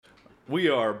We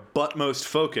are butt-most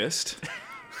focused.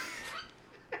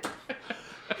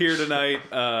 Here tonight,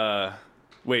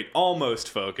 almost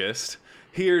focused.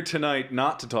 Here tonight,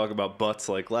 not to talk about butts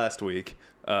like last week,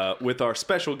 with our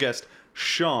special guest,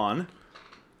 Sean.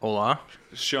 Hola.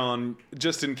 Sean,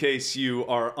 just in case you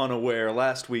are unaware,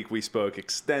 last week we spoke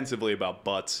extensively about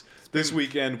butts. This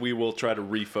weekend, we will try to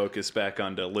refocus back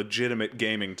onto legitimate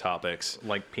gaming topics.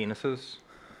 Like penises?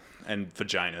 And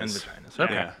vaginas.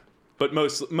 Okay. Yeah. But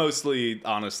mostly,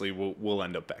 honestly, we'll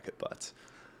end up back at butts.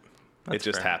 That's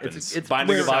it just fair. happens. It's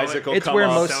Binding where, of Isaac will it's come where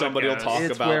up. most, Somebody will talk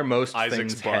it's about where most Isaac's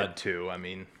things butt. head to. I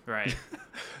mean, Right.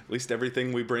 At least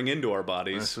everything we bring into our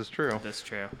bodies. this is true. That's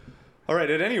true. All right,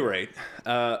 at any rate,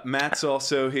 Matt's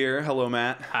also here. Hello,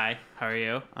 Matt. Hi, how are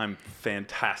you? I'm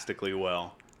fantastically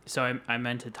well. So I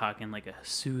meant to talk in like a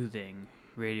soothing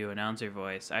radio announcer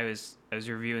voice. I was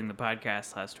reviewing the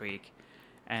podcast last week,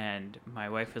 and my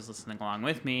wife was listening along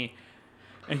with me,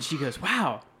 and she goes,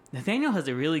 "Wow, Nathaniel has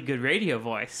a really good radio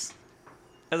voice."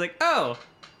 I was like, "Oh,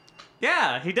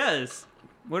 yeah, he does.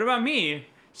 What about me?"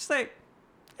 She's like,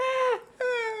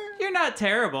 "You're not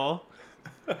terrible."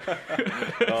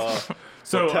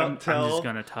 So I'm just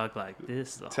gonna talk like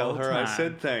this the Tell whole her time. I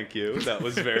said thank you. That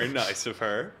was very nice of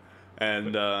her.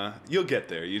 And you'll get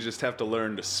there. You just have to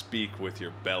learn to speak with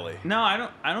your belly. No,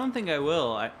 I don't think I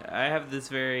will. I have this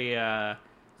very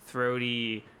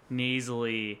throaty,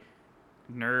 nasally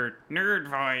nerd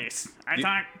voice. I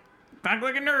talk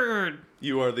like a nerd.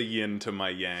 You are the yin to my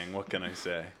yang. What can I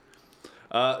say?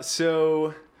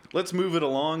 So let's move it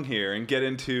along here and get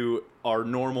into our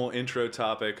normal intro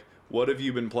topic. What have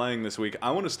you been playing this week?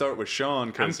 I want to start with Sean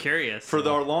I'm because curious. for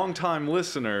our longtime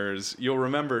listeners, you'll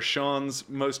remember Sean's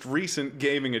most recent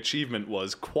gaming achievement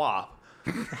was QWOP.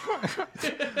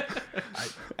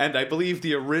 And I believe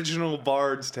the original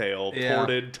Bard's Tale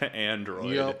ported to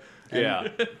Android. Yep. Yeah.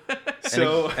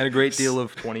 So and a great deal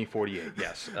of 2048.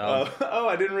 Yes.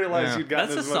 I didn't realize you'd gotten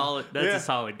That's as a much. solid. That's a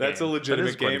solid. That's a game.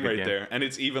 legitimate quite a game good right game. there, and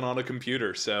it's even on a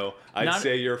computer. So I'd Not-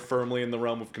 say you're firmly in the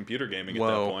realm of computer gaming at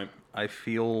that point. I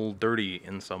feel dirty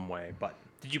in some way, but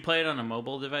Did you play it on a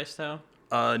mobile device though?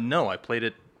 no, I played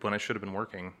it when I should have been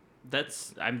working.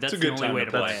 That's a the good only time way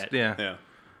to to play play it. Yeah.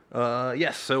 Yeah.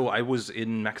 Yes, so I was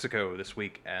in Mexico this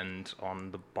week, and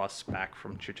on the bus back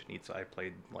from Chichen Itza, I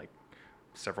played like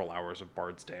several hours of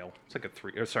Bard's Tale. It's like of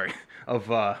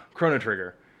Chrono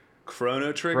Trigger.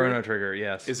 Chrono Trigger. Chrono Trigger,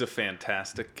 yes. is a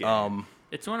fantastic game.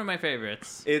 It's one of my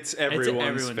favorites. It's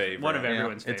everyone's favorite. One of Yeah,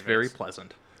 everyone's favorites. it's very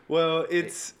pleasant. Well,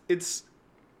 it's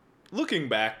looking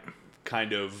back,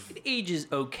 kind of It ages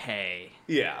okay.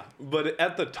 yeah, but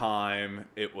at the time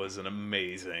it was an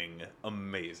amazing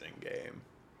game,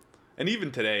 and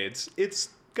even today it's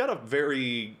got a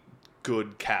very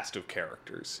good cast of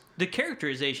characters. The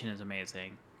characterization is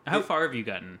amazing. How far have you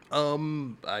gotten?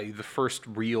 The first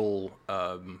real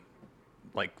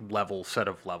set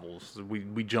of levels.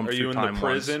 We jumped Are through you in time the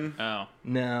prison? Oh,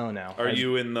 No. Are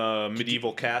you in the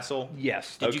medieval castle?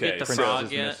 Yes. Did you get the Okay, frog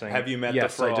is yet? missing. Have you met the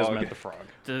yes, I just frog? met the frog.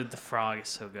 the frog is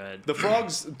so good. The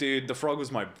frog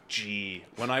was my G.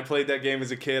 When I played that game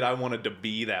as a kid, I wanted to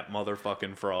be that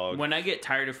motherfucking frog. When I get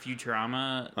tired of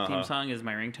Futurama theme song as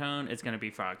my ringtone, it's gonna be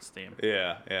Frog's theme.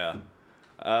 Yeah.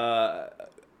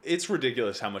 It's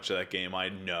ridiculous how much of that game I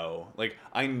know. Like,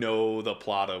 I know the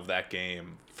plot of that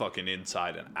game fucking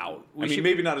inside and out.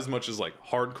 Maybe not as much as, like,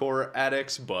 hardcore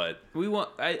addicts, but...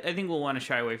 I think we'll want to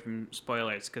shy away from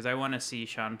spoilers, because I want to see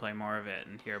Sean play more of it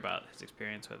and hear about his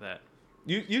experience with it.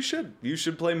 You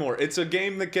should play more. It's a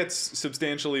game that gets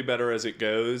substantially better as it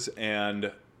goes,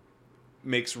 and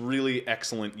makes really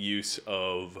excellent use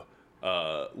of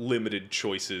limited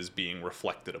choices being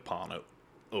reflected upon it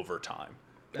over time.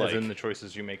 As in the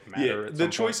choices you make matter. Yeah, the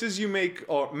choices you make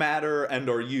matter and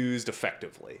are used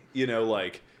effectively. You know,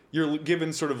 like, you're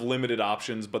given sort of limited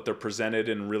options, but they're presented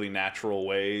in really natural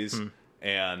ways,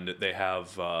 and they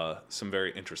have some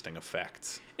very interesting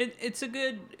effects. It's a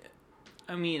good...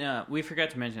 we forgot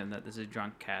to mention that this is a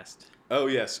drunk cast. Oh,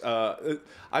 yes.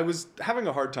 I was having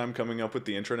a hard time coming up with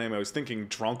the intro name. I was thinking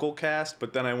Drunklecast,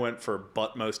 but then I went for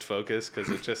Butt-Most Focus, because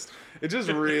it just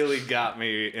really got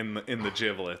me in the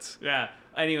giblets. Yeah.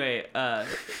 Anyway,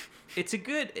 it's a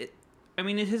good... it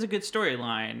has a good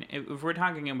storyline. If we're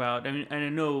talking about... and I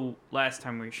know last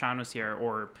time Sean was here,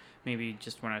 or maybe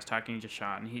just when I was talking to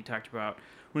Sean, he talked about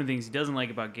one of the things he doesn't like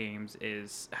about games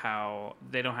is how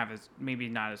they don't have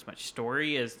not as much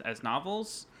story as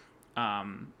novels.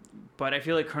 But I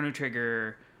feel like Chrono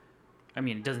Trigger...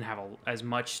 it doesn't have as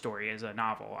much story as a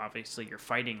novel. Obviously, you're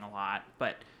fighting a lot,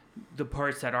 but the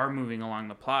parts that are moving along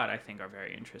the plot, I think, are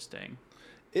very interesting.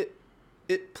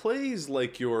 It plays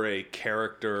like you're a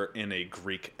character in a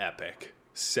Greek epic,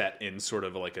 set in sort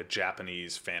of like a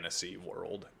Japanese fantasy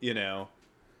world, you know?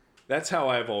 That's how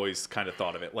I've always kind of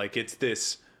thought of it. Like, it's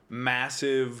this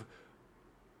massive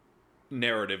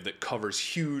narrative that covers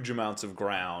huge amounts of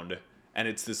ground, and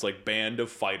it's this like band of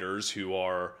fighters who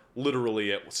are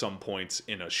literally at some points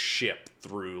in a ship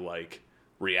through like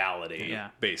reality,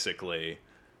 basically.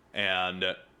 And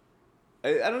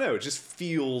I don't know, it just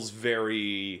feels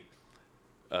very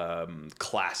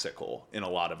classical in a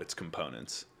lot of its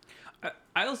components.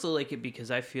 I also like it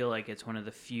because I feel like it's one of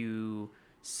the few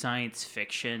science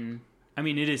fiction. I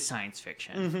mean, it is science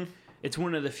fiction. Mm-hmm. It's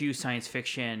one of the few science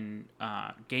fiction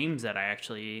games that I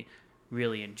actually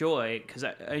really enjoy, because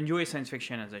I enjoy science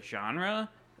fiction as a genre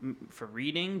for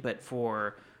reading, but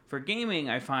for gaming,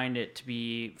 I find it to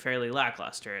be fairly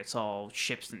lackluster. It's all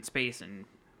ships in space and.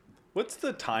 What's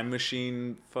the time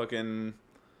machine fucking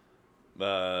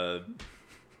novel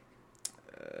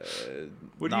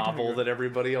that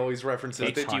everybody always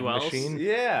references? H.G. Wells?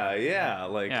 Yeah,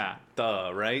 like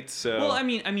duh, right? So well, I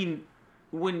mean,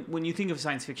 when you think of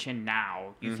science fiction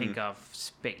now, you think of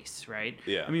space, right?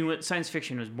 Yeah. I mean, what science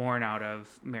fiction was born out of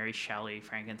Mary Shelley,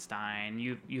 Frankenstein.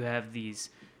 You have these.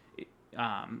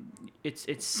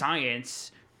 It's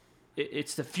science.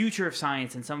 It's the future of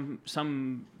science in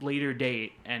some later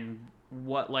date, and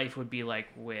what life would be like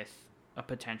with a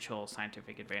potential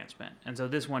scientific advancement. And so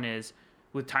this one is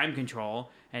with time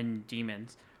control and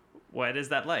demons. What is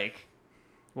that like?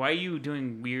 Why are you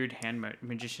doing weird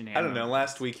magician hand I don't know. motions?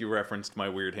 Last week you referenced my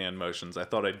weird hand motions. I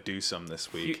thought I'd do some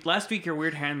this week. Last week your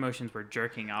weird hand motions were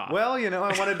jerking off. Well, you know,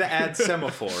 I wanted to add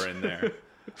semaphore in there.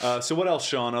 So what else,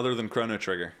 Sean, other than Chrono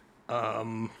Trigger?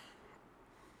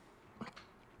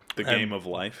 The game of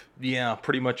life? Yeah,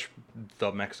 pretty much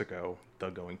the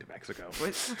going to Mexico.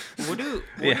 What do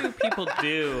people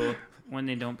do when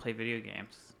they don't play video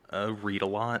games? Read a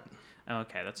lot. Oh,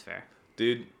 okay, that's fair.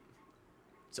 Dude,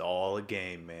 it's all a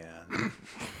game, man.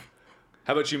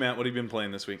 How about you, Matt? What have you been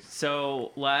playing this week?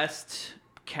 So last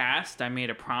cast, I made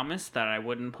a promise that I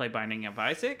wouldn't play Binding of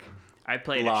Isaac. I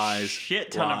played a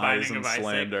shit ton of Binding of Isaac.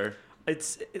 Slander.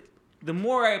 The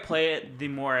more I play it, the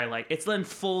more I like. It's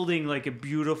unfolding like a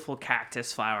beautiful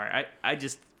cactus flower. I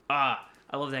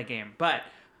love that game. But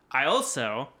I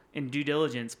also, in due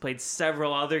diligence, played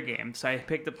several other games. So I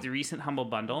picked up the recent Humble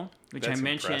Bundle, which I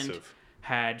mentioned impressive.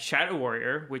 Had Shadow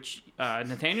Warrior, which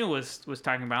Nathaniel was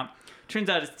talking about. Turns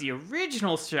out it's the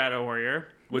original Shadow Warrior.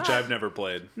 Which I've never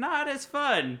played. Not as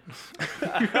fun.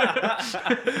 That's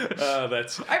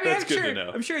good to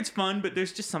know. I'm sure it's fun, but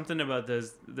there's just something about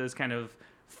those kind of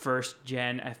first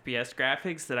gen FPS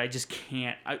graphics that I just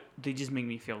can't. They just make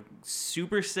me feel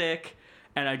super sick,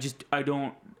 and I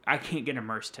can't get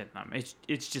immersed in them.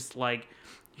 It's just like,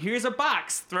 here's a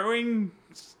box throwing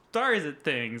stars at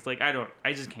things. Like I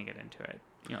just can't get into it.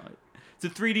 You know, it's a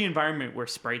 3D environment where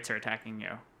sprites are attacking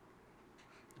you.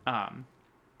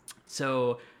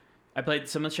 So I played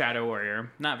some of Shadow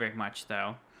Warrior, not very much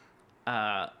though.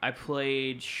 I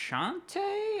played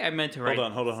Shantae. I meant to write.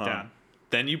 Hold on.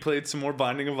 Then you played some more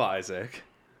Binding of Isaac.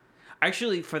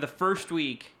 Actually, for the first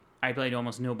week, I played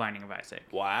almost no Binding of Isaac.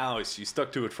 Wow, so you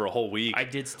stuck to it for a whole week. I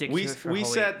did stick to it for a whole week. We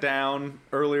sat down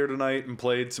earlier tonight and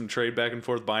played some trade back and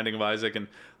forth Binding of Isaac, and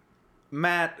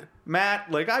Matt,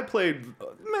 like I played,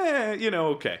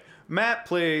 okay. Matt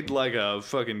played like a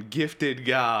fucking gifted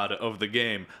god of the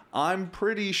game. I'm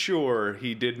pretty sure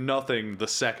he did nothing the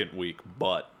second week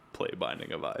but play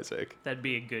Binding of Isaac. That'd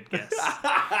be a good guess.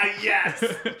 Yes!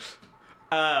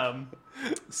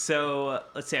 So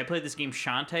let's see. I played this game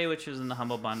Shantae, which was in the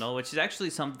Humble Bundle, which is actually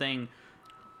something.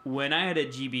 When I had a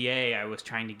GBA, I was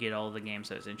trying to get all the games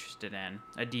I was interested in,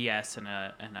 a DS and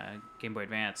a Game Boy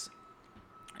Advance,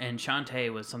 and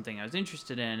Shantae was something I was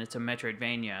interested in. It's a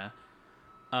Metroidvania,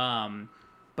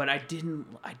 but I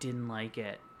didn't like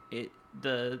it.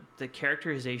 The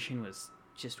characterization was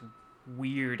just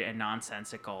weird and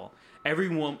nonsensical. Every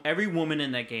woman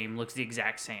in that game looks the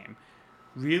exact same.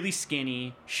 Really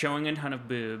skinny, showing a ton of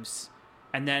boobs,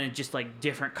 and then it's just like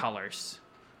different colors.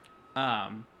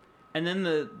 And then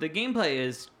the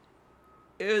gameplay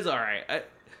it was alright.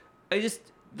 I just,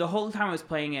 the whole time I was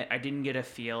playing it, I didn't get a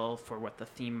feel for what the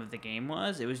theme of the game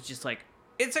was. It was just like,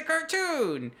 it's a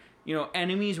cartoon! You know,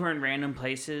 enemies were in random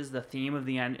places. The theme of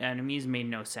the enemies made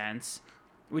no sense,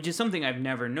 which is something I've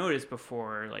never noticed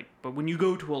before. Like, but when you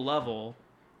go to a level,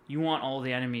 you want all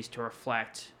the enemies to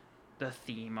reflect the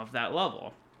theme of that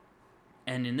level.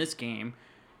 And in this game,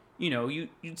 you know,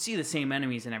 you'd see the same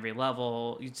enemies in every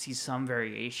level. You'd see some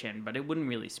variation, but it wouldn't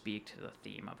really speak to the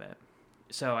theme of it.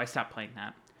 So I stopped playing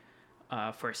that.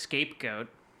 For Scapegoat,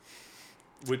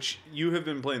 which you have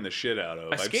been playing the shit out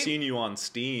of. I've seen you on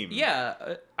Steam.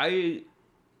 Yeah, I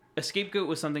A Scapegoat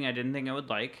was something I didn't think I would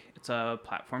like. It's a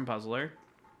platform puzzler,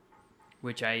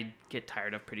 which I get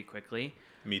tired of pretty quickly.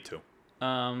 Me too.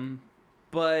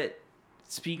 But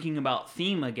speaking about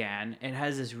theme again, it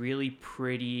has this really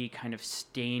pretty kind of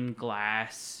stained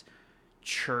glass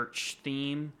church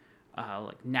theme,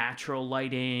 like natural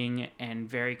lighting and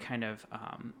very kind of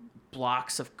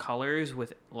blocks of colors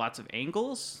with lots of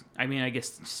angles. I mean, I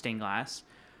guess stained glass.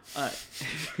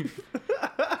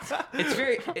 It's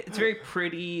very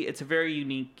pretty. It's a very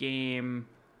unique game,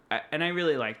 and I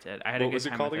really liked it. I had a good time. What was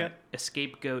it called again? A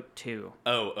Scapegoat 2.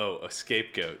 Oh, a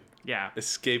Scapegoat. Yeah. A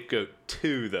Scapegoat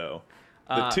 2 though.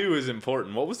 The 2 is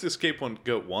important. What was the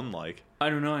Scapegoat 1 like? I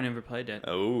don't know. I never played it.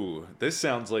 Oh, this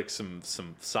sounds like some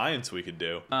science we could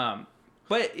do.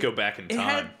 But go back in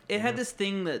time. It had this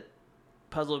thing that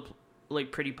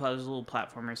pretty puzzle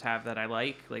platformers have that I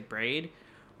like Braid,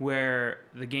 where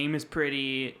the game is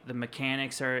pretty, the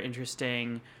mechanics are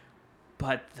interesting,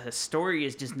 but the story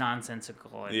is just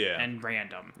nonsensical and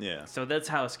random. Yeah. So that's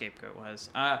how a Scapegoat was.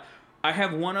 I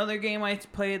have one other game I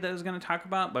played that I was going to talk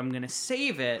about, but I'm going to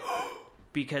save it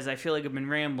because I feel like I've been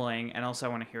rambling, and also I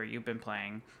want to hear what you've been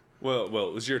playing. Well,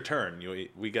 it was your turn.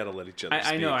 We got to let each other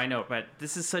speak. I know, but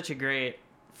this is such a great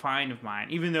find of mine,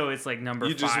 even though it's like number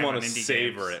 5 on indie games. You just want to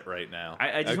savor it right now.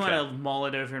 I just want to mull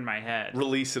it over in my head.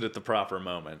 Release it at the proper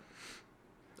moment.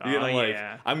 You're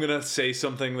gonna I'm gonna say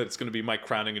something that's gonna be my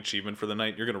crowning achievement for the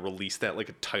night. You're gonna release that like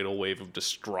a tidal wave of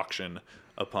destruction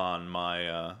upon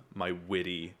my my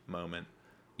witty moment.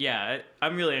 Yeah,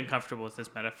 I'm really uncomfortable with this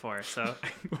metaphor, so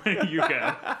why don't you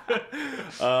go?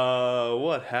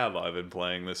 What have I been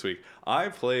playing this week? I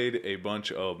played a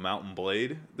bunch of Mountain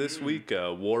Blade this week,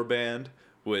 Warband,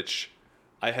 which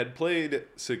I had played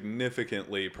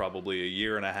significantly probably a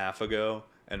year and a half ago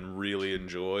and really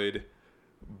enjoyed.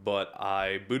 But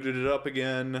I booted it up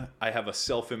again. I have a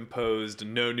self-imposed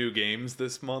no new games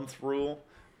this month rule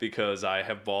because I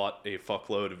have bought a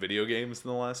fuckload of video games in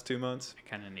the last 2 months. I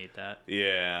kind of need that.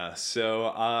 Yeah, so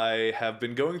I have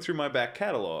been going through my back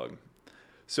catalog.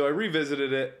 So I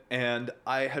revisited it, and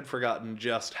I had forgotten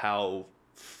just how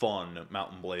fun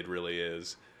Mountain Blade really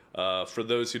is. For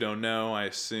those who don't know, I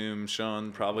assume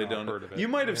Sean probably don't know. You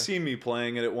might have seen me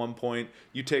playing it at one point.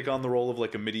 You take on the role of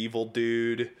like a medieval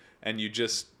dude, and you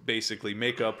just basically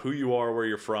make up who you are, where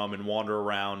you're from, and wander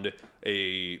around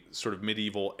a sort of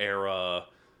medieval era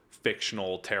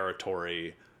fictional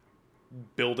territory,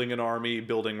 building an army,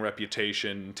 building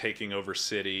reputation, taking over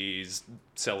cities,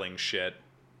 selling shit.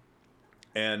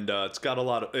 And it's got a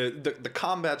lot of... the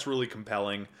combat's really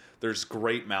compelling. There's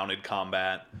great mounted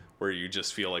combat where you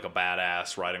just feel like a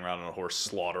badass riding around on a horse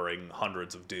slaughtering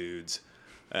hundreds of dudes.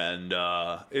 And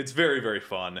it's very, very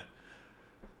fun.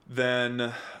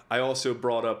 Then I also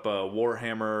brought up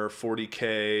Warhammer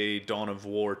 40k Dawn of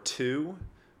War 2,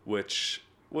 which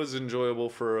was enjoyable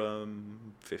for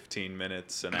 15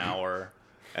 minutes, an hour.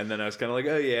 And then I was kind of like,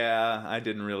 oh yeah, I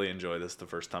didn't really enjoy this the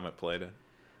first time I played it.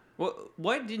 Well,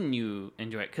 why didn't you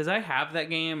enjoy it? Because I have that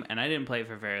game, and I didn't play it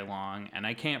for very long, and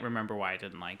I can't remember why I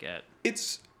didn't like it.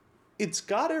 It's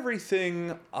got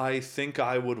everything I think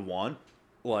I would want.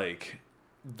 Like,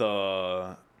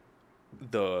 the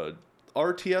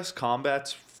RTS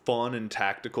combat's fun and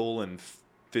tactical and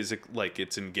like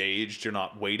it's engaged. You're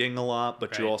not waiting a lot,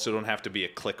 but you also don't have to be a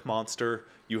click monster.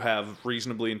 You have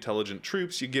reasonably intelligent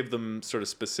troops. You give them sort of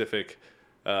specific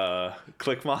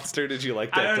click monster. Did you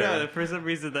like that? I don't know. For some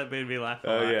reason that made me laugh a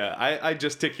lot. Oh yeah, I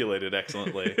gesticulated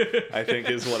excellently. I think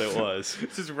is what it was.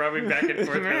 It's just rubbing back and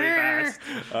forth really fast.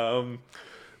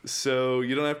 So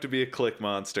you don't have to be a click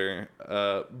monster,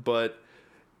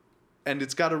 and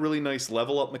it's got a really nice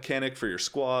level up mechanic for your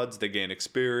squads. They gain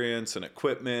experience and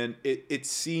equipment. It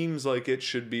seems like it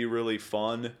should be really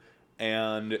fun,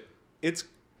 and it's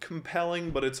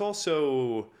compelling, but it's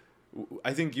also,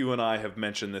 I think you and I have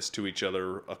mentioned this to each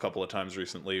other a couple of times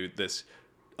recently, this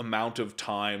amount of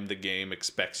time the game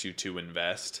expects you to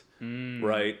invest,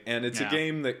 right? And it's a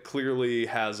game that clearly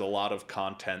has a lot of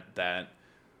content that,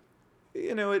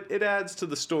 you know, it adds to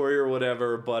the story or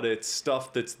whatever, but it's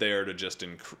stuff that's there to just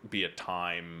be a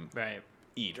time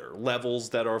eater. Levels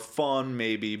that are fun,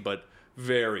 maybe, but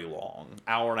very long.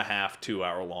 1.5 2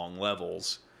 hour long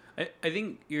levels. I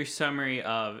think your summary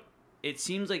of it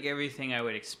seems like everything I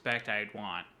would expect I'd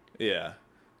want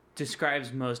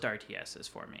describes most RTSs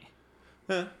for me.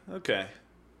 Okay.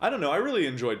 I don't know. I really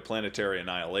enjoyed Planetary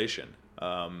Annihilation.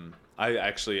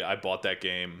 I bought that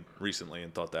game recently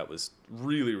and thought that was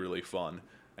really, really fun.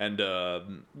 And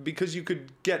because you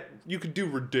could do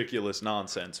ridiculous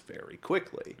nonsense very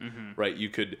quickly, right? You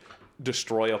could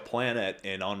destroy a planet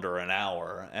in under an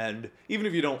hour, and even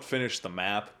if you don't finish the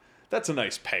map, that's a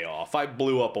nice payoff. I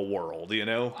blew up a world, you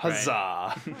know?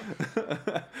 Huzzah!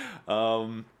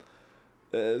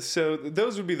 So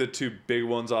those would be the two big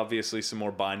ones. Obviously, some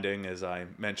more binding, as I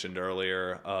mentioned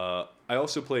earlier. I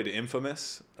also played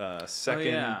Infamous,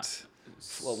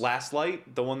 Last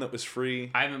Light, the one that was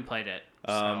free. I haven't played it.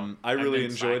 So I really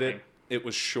enjoyed slacking. it. It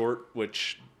was short,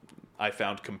 which I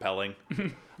found compelling.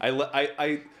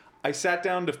 I sat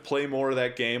down to play more of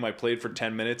that game. I played for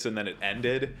 10 minutes and then it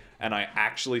ended, and I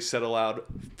actually said aloud,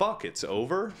 "Fuck, it's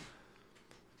over."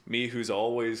 Me, who's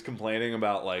always complaining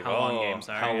about like how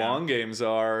long games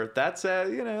are. That's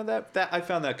that I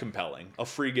found that compelling. A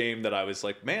free game that I was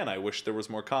like, man, I wish there was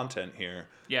more content here.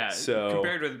 Yeah. So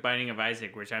compared with Binding of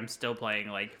Isaac, which I'm still playing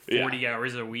like 40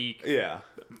 hours a week. Yeah.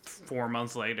 4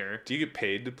 months later. Do you get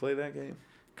paid to play that game?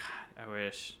 God, I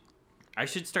wish. I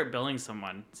should start billing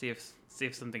someone. See if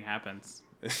something happens.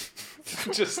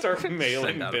 Just start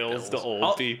mailing bills to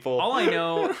old people. All I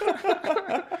know,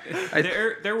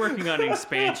 they're working on an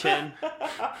expansion.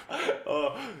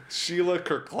 Sheila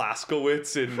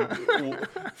Kirklaskowitz in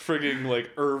frigging like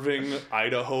Irving,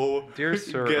 Idaho. Dear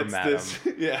sir or madam.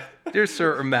 Yeah. Dear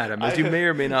sir or madam, as you may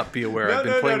or may not be aware, I've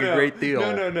been playing a great deal.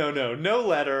 No. No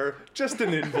letter. Just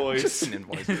an invoice. Just an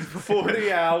invoice.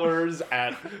 40 hours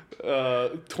at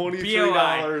 $23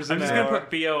 BOI. an I'm just hour. going to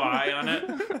put BOI on it.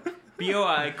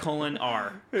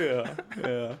 BOI:R. Yeah.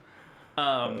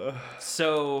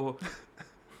 So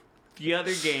the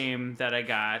other game that I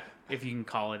got, if you can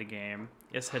call it a game,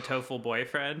 is Hatoful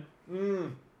Boyfriend.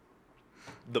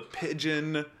 The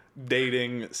pigeon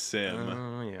dating sim.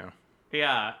 Oh, yeah.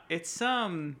 Yeah, it's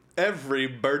Every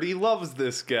birdie loves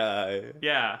this guy.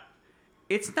 yeah.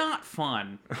 It's not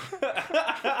fun.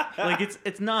 Like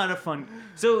it's not a fun.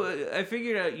 So I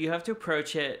figured out you have to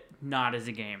approach it not as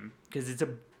a game because it's a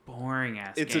boring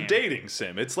ass game. It's a dating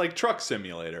sim. It's like Truck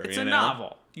Simulator. It's you a know?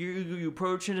 novel. You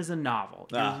approach it as a novel.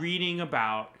 You're reading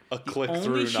about A the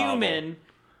click-through only novel. human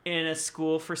in a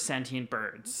school for sentient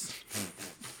birds.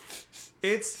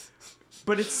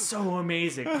 But it's so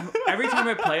amazing. Every time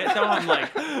I play it, though, I'm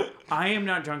like, I am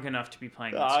not drunk enough to be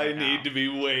playing this I right need now. to be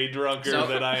way drunker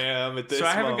than I am at this So I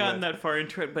haven't moment. gotten that far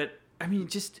into it, but I mean,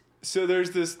 just So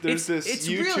there's this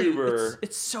YouTuber. Really,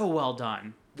 it's so well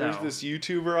done. There's though. this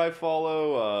YouTuber I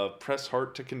follow, Press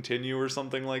Heart to Continue or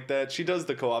something like that. She does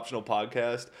the Co-Optional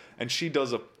podcast, and she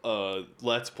does a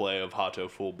Let's Play of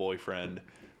Hatoful Boyfriend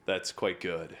that's quite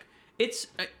good. It's.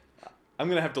 I'm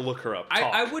going to have to look her up.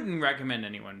 I wouldn't recommend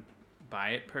anyone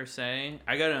buy it per se.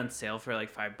 I got it on sale for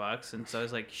like $5, and so I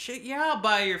was like, shit, yeah, I'll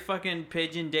buy your fucking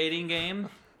pigeon dating game.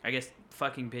 I guess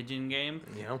fucking pigeon game.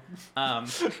 Yeah.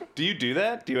 Do you do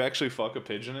that? Do you actually fuck a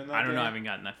pigeon in that I don't know. I game? haven't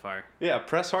gotten that far. Yeah,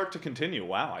 Press Heart to Continue.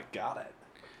 Wow, I got it.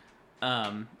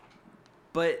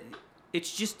 But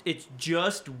it's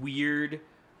just weird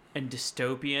and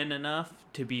dystopian enough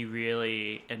to be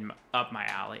really up my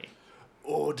alley.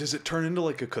 Oh, does it turn into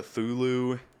like a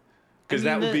Cthulhu? Because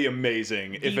I mean, that would be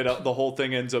amazing if the whole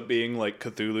thing ends up being like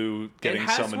Cthulhu getting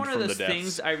summoned from the depths. It has one of those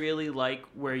things I really like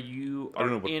where you I don't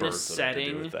know are what in a birds that have to do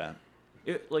setting. with that.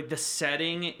 Like the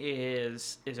setting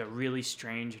is a really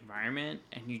strange environment,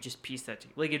 and you just piece that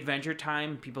together. Like Adventure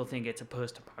Time, people think it's a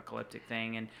post-apocalyptic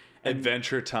thing, and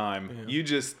Adventure Time. Yeah. You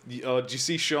just did you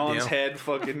see Sean's head?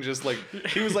 Fucking just like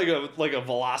he was like a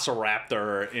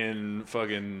velociraptor in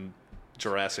fucking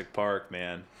Jurassic Park,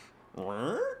 man.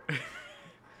 What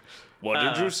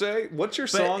did you say? What's your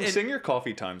song? Sing your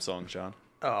coffee time song, Sean.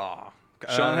 Oh,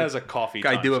 Sean has a coffee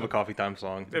time I do have song. a coffee time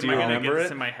song. Do you remember this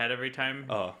it? in my head every time?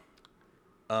 Oh.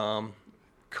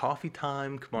 Coffee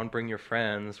time, come on, bring your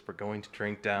friends. We're going to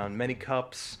drink down many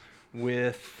cups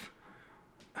with...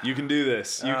 You can do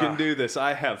this. You can do this.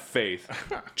 I have faith.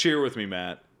 Cheer with me,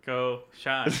 Matt. Go,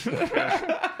 Sean.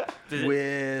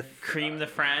 With... Cream the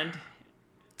friend.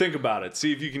 Think about it.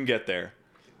 See if you can get there.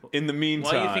 In the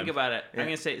meantime... While you think about it, I'm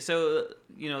going to say, so,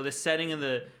 the setting of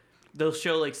they'll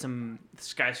show like some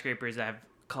skyscrapers that have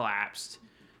collapsed.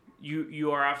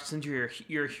 You are often, since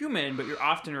you're a human, but you're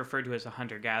often referred to as a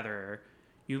hunter-gatherer.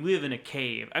 You live in a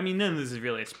cave. I mean, none of this is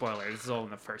really a spoiler. This is all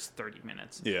in the first 30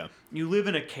 minutes. Yeah. You live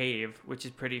in a cave, which is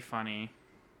pretty funny.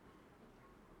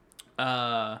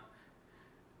 Sorry,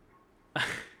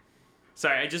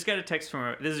 I just got a text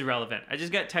from this is relevant. I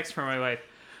just got a text from my wife.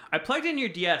 I plugged in your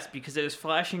DS because it was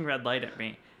flashing red light at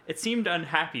me. It seemed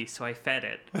unhappy, so I fed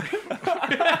it.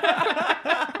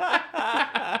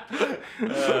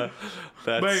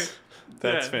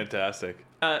 That's fantastic.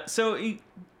 So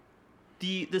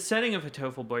the setting of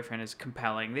Hatoful Boyfriend is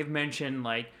compelling. They've mentioned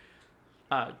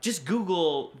just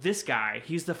Google this guy.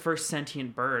 He's the first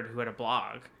sentient bird who had a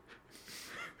blog.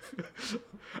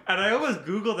 And I almost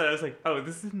Googled it. I was like, oh,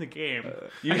 this is in the game.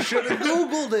 You should have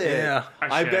Googled it. Yeah.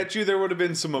 I should. bet you there would have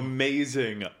been some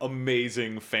amazing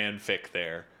fanfic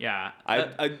there. Yeah.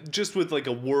 I just with like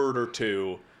a word or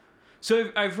two.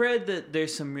 So I've read that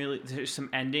there's some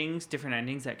endings, different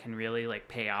endings that can really like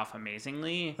pay off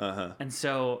amazingly. And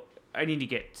so I need to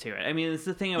get to it. I mean, it's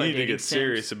the thing about You need to dating get sims.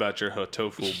 serious about your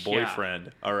Hotofu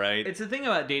boyfriend, all right? It's the thing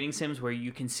about dating sims where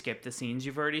you can skip the scenes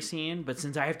you've already seen, but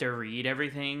since I have to read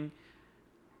everything,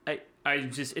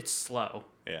 it's slow.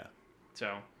 Yeah.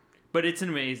 So, but it's an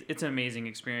amazing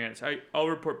experience. I'll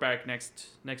report back next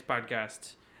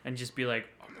podcast and just be like,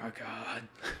 oh my god.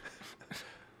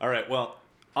 All right. Well,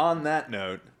 on that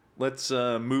note, let's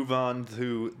move on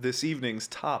to this evening's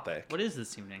topic. What is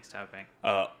this evening's topic?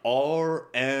 RNG.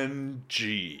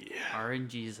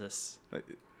 RNGeezus.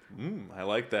 I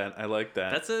like that.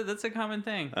 That's a common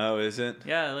thing. Oh, is it?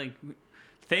 Yeah, like,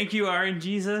 thank you,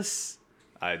 RNGezus.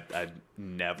 I'd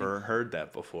never heard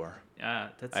that before. Yeah,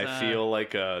 that's. I feel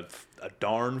like a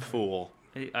darn fool.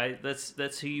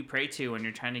 That's who you pray to when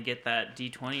you're trying to get that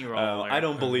D20 roll. I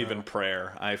don't believe in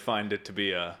prayer. I find it to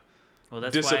be a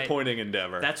disappointing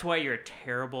endeavor. That's why you're a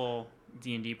terrible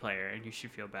D&D player, and you should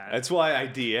feel bad. That's why I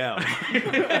DM.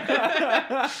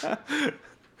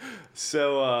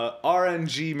 So,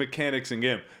 RNG mechanics in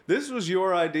game. This was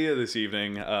your idea this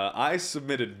evening. I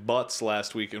submitted butts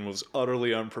last week and was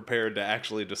utterly unprepared to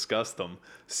actually discuss them.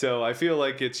 So I feel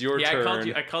like it's your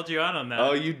turn. I called you out on that.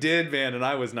 Oh, you did, man, and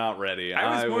I was not ready.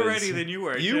 I was more ready than you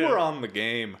were. You were on the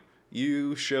game.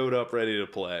 You showed up ready to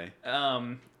play.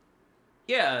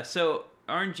 Yeah, so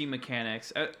RNG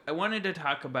mechanics. I wanted to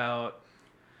talk about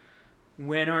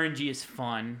when RNG is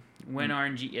fun, when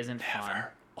RNG isn't fun.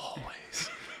 Always.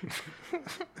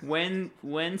 when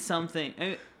something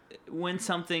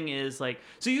is like,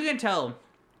 so you can tell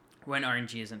when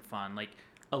RNG isn't fun, like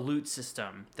a loot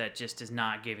system that just is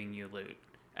not giving you loot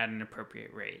at an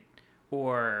appropriate rate,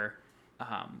 or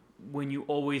when you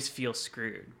always feel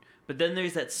screwed. But then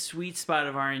there's that sweet spot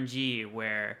of RNG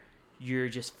where you're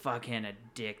just fucking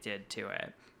addicted to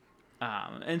it.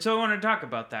 And so I want to talk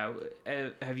about that.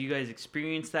 Have you guys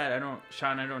experienced that?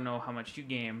 Sean, I don't know how much you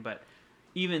game, but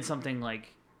even something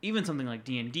like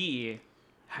D&D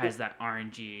has that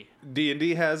RNG.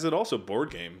 D&D has it also. Board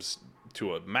games,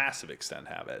 to a massive extent,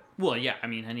 have it. Well, yeah, I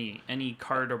mean, any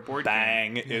card or board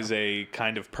Bang game. is a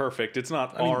kind of perfect. It's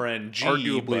not I mean, RNG,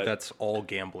 arguably, but that's all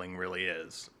gambling really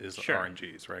is Sure.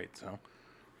 RNGs, right? So,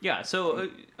 Yeah, so,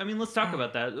 I mean, let's talk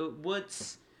about that.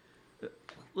 Let's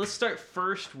start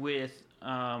first with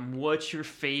what's your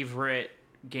favorite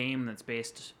game that's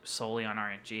based solely on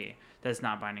RNG that's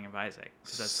not Binding of Isaac?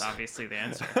 Because that's obviously the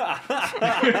answer.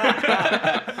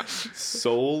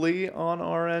 solely on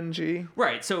RNG?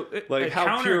 Right, so Like,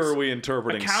 how pure are we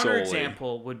interpreting a solely?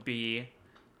 counterexample would be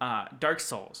Dark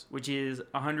Souls, which is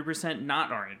 100%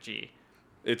 not RNG.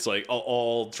 It's like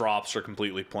all drops are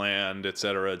completely planned, et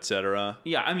cetera, et cetera.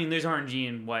 Yeah, I mean, there's RNG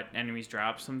in what enemies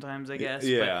drop sometimes, I guess.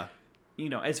 Yeah.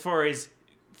 But, as far as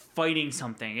fighting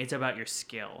something, it's about your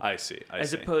skill. I see.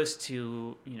 As opposed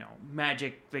to,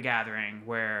 Magic the Gathering,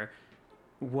 where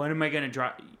what am I going to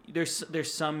draw?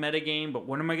 There's some metagame, but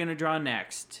what am I going to draw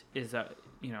next? Is that,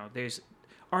 there's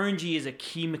RNG is a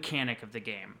key mechanic of the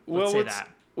game. Let's say that.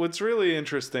 What's really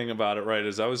interesting about it, right,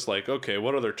 is I was like, okay,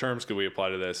 what other terms could we apply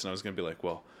to this? And I was going to be like,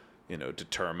 well,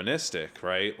 deterministic,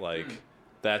 right? Like,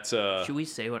 that's Should we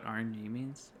say what RNG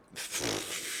means?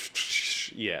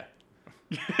 Yeah.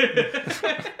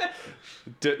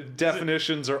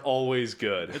 Definitions are always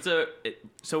good.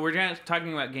 So we're just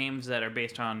talking about games that are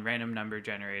based on random number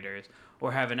generators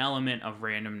or have an element of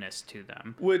randomness to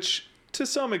them. Which, to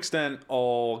some extent,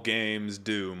 all games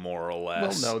do, more or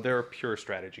less. well, no, they're pure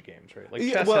strategy games, right? Like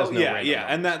Yeah, chess well, has no random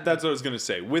and numbers. that's what I was going to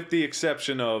say. With the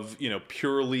exception of,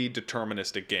 purely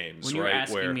deterministic games, When you were right?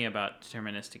 asking me about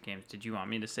deterministic games, did you want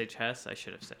me to say chess? I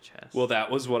should have said chess. Well,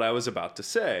 that was what I was about to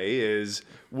say, is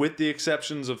with the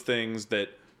exceptions of things that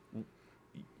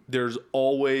there's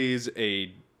always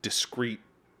a discrete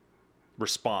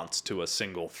response to a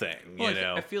single thing,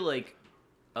 I feel like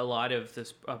a lot of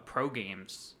this pro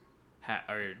games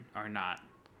are not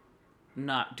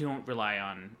don't rely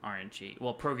on RNG.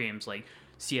 Well, pro games like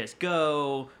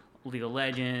CS:GO, League of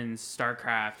Legends,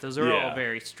 StarCraft, those are all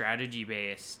very strategy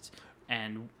based,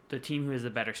 and the team who has the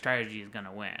better strategy is going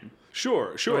to win.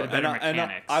 Sure. Or the better And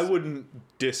mechanics. I wouldn't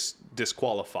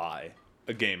disqualify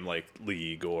a game like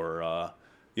League or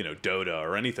Dota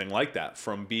or anything like that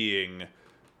from being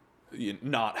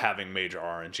not having major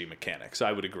RNG mechanics.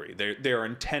 I would agree. They're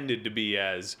intended to be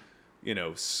as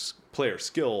player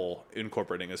skill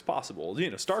incorporating as possible.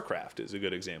 StarCraft is a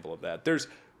good example of that. There's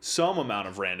some amount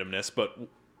of randomness, but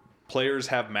players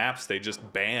have maps they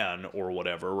just ban or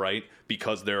whatever, right?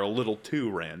 Because they're a little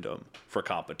too random for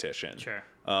competition. Sure.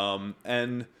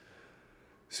 And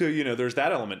so, there's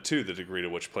that element too, the degree to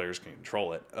which players can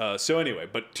control it. So anyway,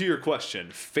 but to your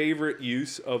question, favorite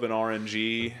use of an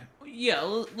RNG?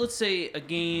 Yeah, let's say a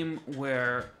game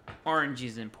where RNG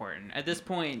is important. At this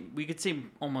point, we could say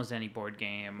almost any board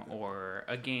game or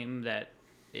a game that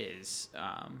is.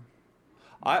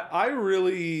 I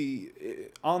really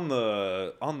on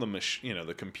the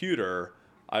the computer,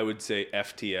 I would say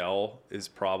FTL is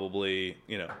probably,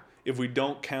 if we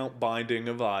don't count Binding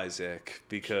of Isaac,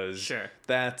 because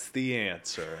that's the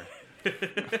answer.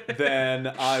 Then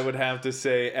I would have to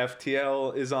say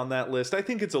FTL is on that list. I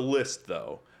think it's a list,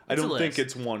 though. I don't think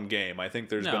it's one game. I think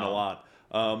there's been a lot.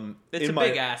 It's a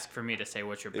big ask for me to say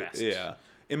what's your best. Yeah.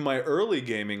 In my early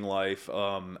gaming life,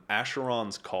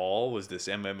 Asheron's Call was this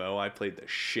MMO I played the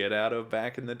shit out of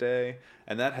back in the day.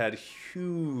 And that had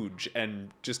huge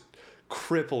and just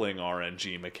crippling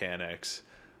RNG mechanics.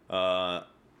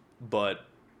 But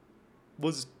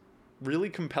was really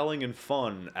compelling and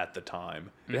fun at the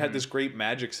time. It had this great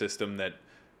magic system that,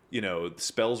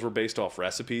 spells were based off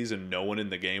recipes and no one in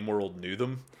the game world knew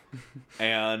them.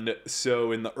 And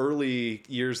so in the early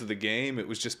years of the game, it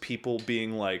was just people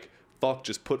being like, fuck,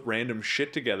 just put random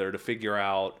shit together to figure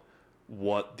out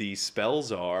what these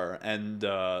spells are. And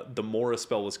the more a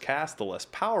spell was cast, the less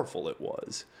powerful it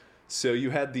was. So you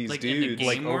had these dudes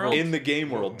in the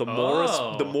game world. The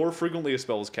more frequently a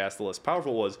spell was cast, the less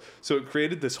powerful it was. So it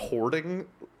created this hoarding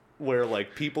where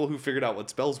people who figured out what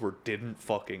spells were didn't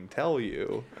fucking tell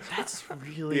you. That's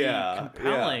really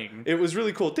compelling. Yeah. It was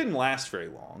really cool. It didn't last very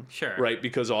long. Sure. Right,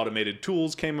 because automated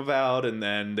tools came about and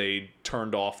then they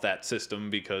turned off that system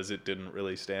because it didn't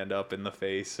really stand up in the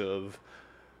face of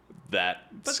that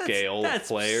scale of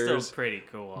players. That's still pretty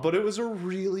cool. But it was a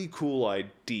really cool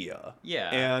idea.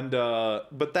 Yeah. And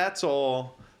but that's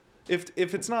all. If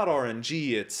it's not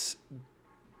RNG,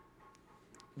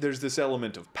 there's this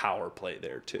element of power play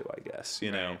there too, I guess,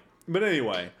 Right. But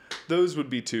anyway, those would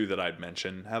be two that I'd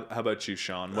mention. How about you,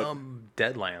 Sean?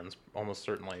 Deadlands, almost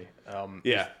certainly.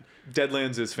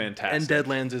 Deadlands is fantastic. And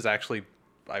Deadlands is actually,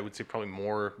 I would say, probably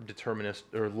more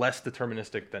less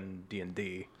deterministic than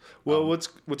D&D. Well, what's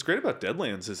great about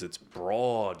Deadlands is its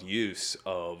broad use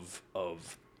of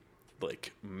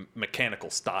mechanical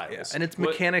styles. Yeah. And its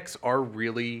mechanics are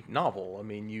really novel. I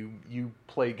mean, you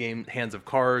play hands of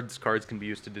cards. Cards can be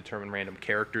used to determine random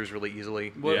characters really easily.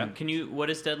 What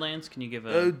is Deadlands? Can you give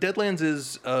a... Deadlands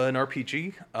is an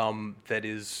RPG that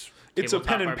is... It's a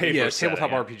pen and paper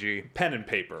tabletop RPG. Pen and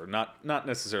paper, not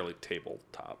necessarily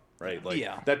tabletop, right?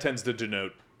 That tends to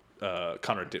denote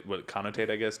connotate,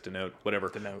 I guess, denote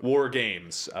war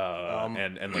games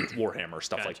and Warhammer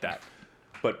stuff like that.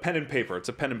 But pen and paper, it's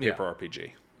a pen and paper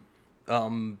RPG.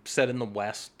 Set in the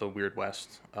West, the Weird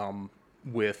West,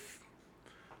 with,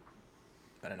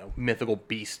 I don't know, mythical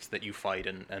beasts that you fight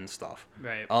and stuff.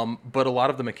 Right. But a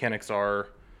lot of the mechanics are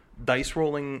dice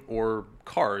rolling or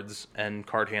cards, and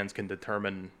card hands can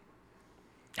determine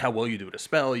how well you do at a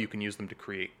spell. You can use them to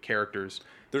create characters.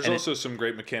 There's also some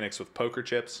great mechanics with poker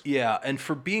chips. Yeah, and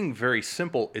for being very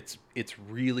simple, it's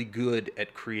really good at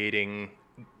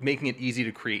making it easy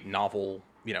to create novel,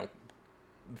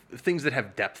 things that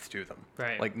have depth to them.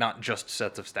 Right. Like not just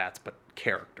sets of stats, but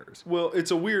characters. Well,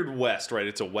 it's a weird West, right?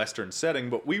 It's a Western setting,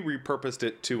 but we repurposed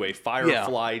it to a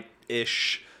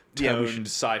Firefly-ish toned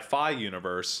sci-fi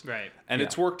universe. Right. And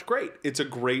it's worked great. It's a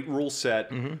great rule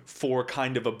set for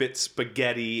kind of a bit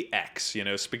spaghetti-X,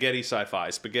 spaghetti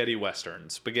sci-fi, spaghetti Western,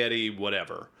 spaghetti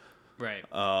whatever. Right.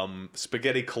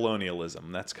 Spaghetti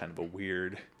colonialism. That's kind of a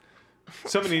weird...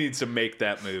 Somebody needs to make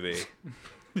that movie.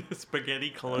 Spaghetti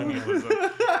colonialism.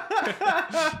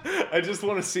 I just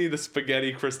want to see the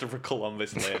spaghetti Christopher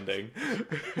Columbus landing.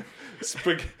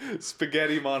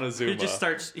 Spaghetti Montezuma. He just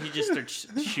starts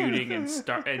shooting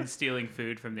and stealing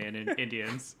food from the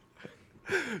Indians.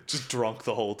 Just drunk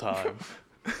the whole time.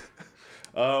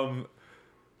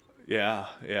 Yeah.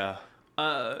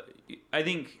 I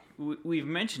think we've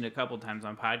mentioned a couple times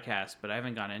on podcasts, but I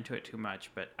haven't gone into it too much.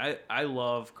 But I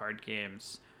love card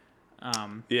games.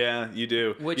 Yeah, you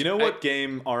do. What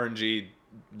game RNG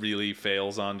really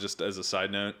fails on, just as a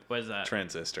side note? What is that?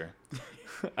 Transistor.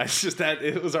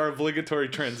 It was our obligatory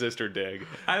Transistor dig.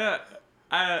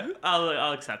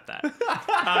 I'll accept that.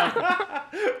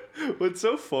 What's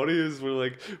so funny is we're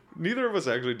like, neither of us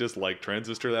actually dislike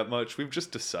Transistor that much. We've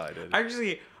just decided.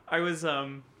 Actually, I was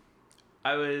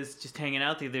just hanging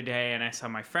out the other day and I saw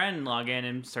my friend log in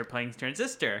and start playing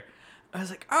Transistor. I was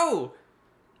like, oh,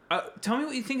 tell me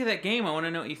what you think of that game. I want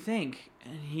to know what you think.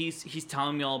 And he's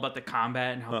telling me all about the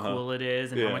combat and how cool it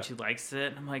is and how much he likes it.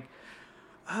 And I'm like,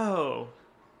 oh,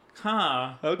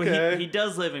 huh. Okay. But he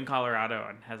does live in Colorado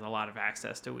and has a lot of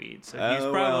access to weed. So he's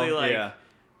probably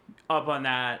up on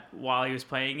that while he was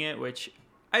playing it, which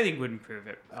I think would improve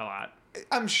it a lot.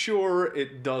 I'm sure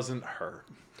it doesn't hurt.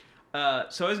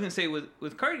 So I was going to say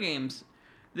with card games,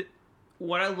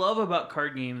 what I love about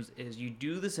card games is you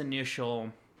do this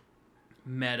initial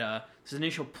meta, this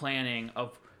initial planning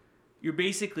of you're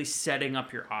basically setting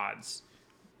up your odds.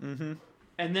 Mm-hmm.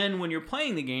 And then when you're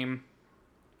playing the game,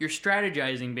 you're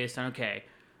strategizing based on, okay,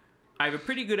 I have a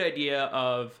pretty good idea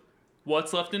of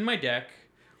what's left in my deck,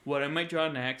 what I might draw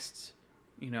next,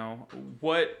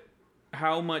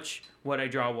 how much what I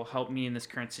draw will help me in this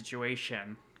current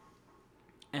situation.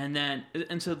 And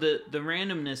so the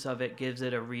randomness of it gives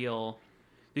it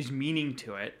there's meaning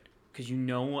to it because you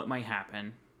know what might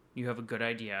happen. You have a good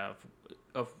idea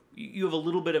you have a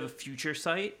little bit of a future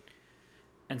sight,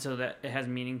 and so that it has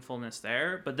meaningfulness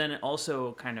there. But then it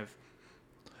also kind of...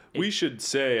 We should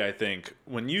say, I think,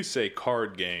 when you say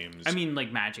card games... I mean, like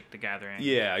Magic the Gathering.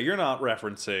 Yeah, you're not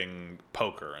referencing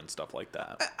poker and stuff like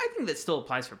that. I think that still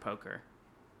applies for poker.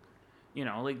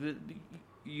 Like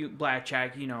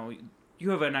blackjack, you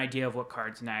have an idea of what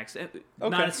card's next. Okay.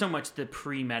 Not so much the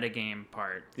pre-metagame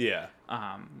part. Yeah.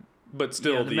 But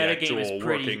still the actual pretty,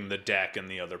 working the deck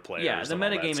and the other players. Yeah, the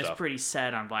metagame is pretty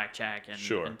set on blackjack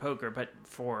and poker. But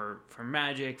for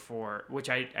Magic, which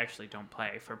I actually don't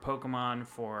play, for Pokemon,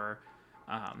 for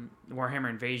Warhammer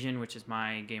Invasion, which is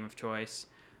my game of choice.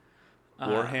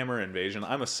 Warhammer Invasion.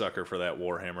 I'm a sucker for that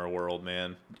Warhammer world,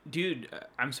 man. Dude,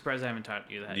 I'm surprised I haven't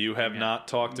taught you that. You have not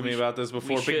talked to me about this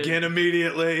before. Begin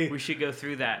immediately. We should go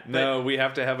through that. No, we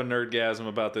have to have a nerdgasm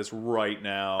about this right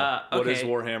now. Okay. What is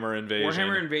Warhammer Invasion?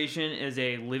 Warhammer Invasion is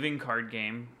a living card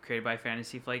game created by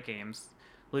Fantasy Flight Games.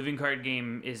 Living card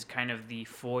game is kind of the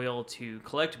foil to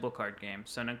collectible card games.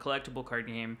 So in a collectible card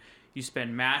game, you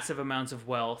spend massive amounts of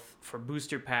wealth for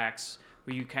booster packs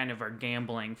where you kind of are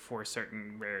gambling for a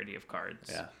certain rarity of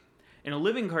cards. Yeah. In a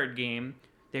living card game,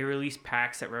 they release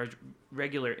packs at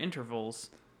regular intervals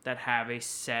that have a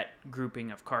set grouping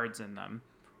of cards in them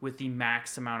with the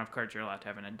max amount of cards you're allowed to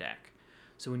have in a deck.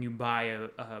 So when you buy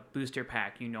a booster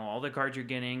pack, you know all the cards you're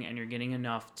getting, and you're getting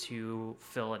enough to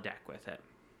fill a deck with it.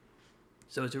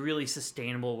 So it's a really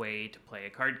sustainable way to play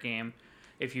a card game.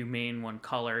 If you main one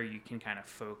color, you can kind of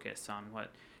focus on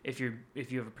what... If you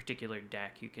have a particular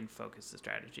deck, you can focus the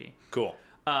strategy. Cool.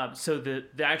 So the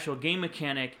actual game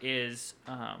mechanic is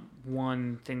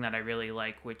one thing that I really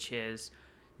like, which is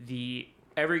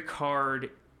every card,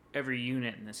 every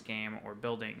unit in this game or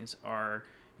buildings are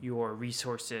your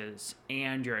resources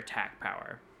and your attack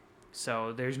power.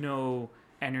 So there's no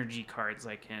energy cards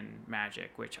like in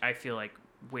Magic, which I feel like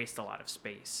waste a lot of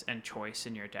space and choice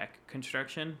in your deck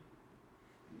construction.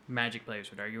 Magic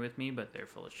players would argue with me, but they're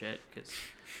full of shit because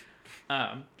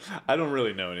I don't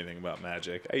really know anything about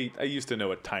Magic. I used to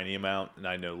know a tiny amount, and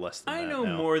I know less than that I know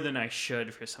now. more than I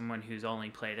should for someone who's only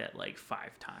played it like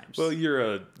 5 times. Well,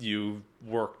 you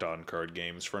worked on card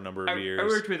games for a number of years. I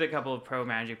worked with a couple of pro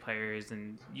Magic players,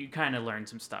 and you kind of learn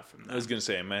some stuff from them. I was going to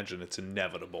say, imagine it's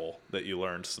inevitable that you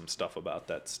learned some stuff about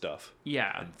that stuff.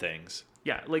 Yeah. And things.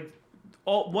 Yeah, like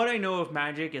what I know of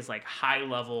Magic is like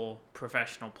high-level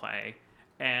professional play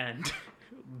and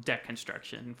deck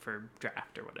construction for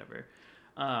draft or whatever.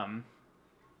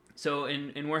 So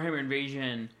in Warhammer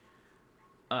Invasion,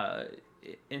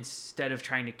 instead of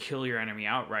trying to kill your enemy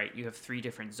outright, you have 3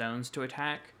 different zones to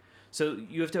attack. So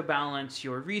you have to balance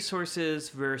your resources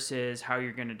versus how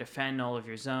you're going to defend all of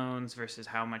your zones versus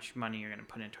how much money you're going to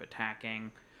put into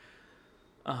attacking.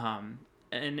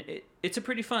 And it's a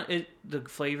pretty fun... the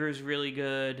flavor is really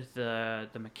good. The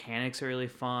mechanics are really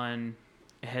fun.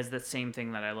 It has that same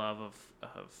thing that I love of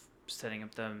setting up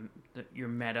your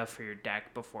meta for your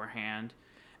deck beforehand,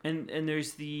 and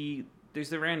there's the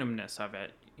randomness of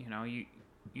it.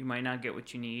 You might not get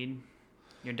what you need.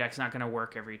 Your deck's not going to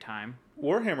work every time.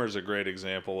 Warhammer's a great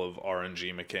example of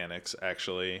RNG mechanics,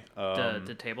 actually.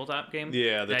 The tabletop game.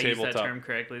 Yeah, the Did tabletop. I use that term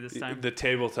correctly this time? The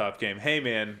tabletop game. Hey,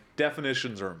 man,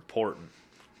 definitions are important.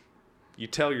 You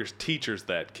tell your teachers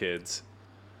that, kids.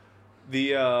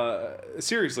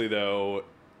 Seriously though,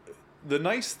 the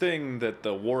nice thing that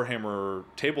the Warhammer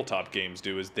tabletop games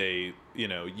do is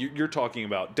you're talking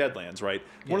about Deadlands, right?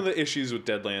 Yeah. One of the issues with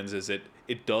Deadlands is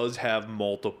it does have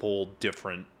multiple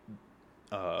different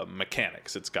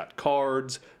mechanics. It's got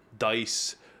cards,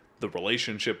 dice, the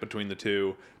relationship between the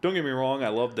two. Don't get me wrong, I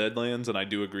love Deadlands, and I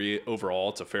do agree overall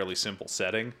it's a fairly simple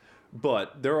setting,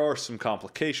 but there are some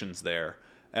complications there.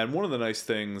 And one of the nice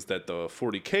things that the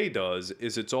 40K does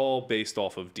is it's all based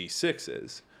off of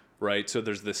D6s, right? So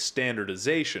there's this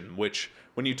standardization, which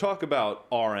when you talk about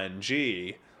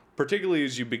RNG, particularly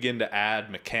as you begin to add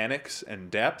mechanics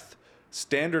and depth,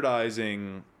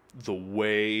 standardizing the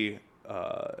way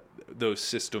those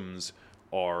systems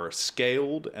are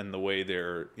scaled and the way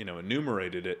they're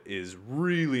enumerated it is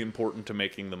really important to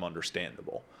making them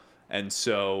understandable. And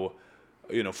so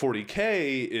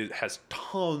 40K it has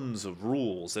tons of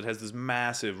rules. It has this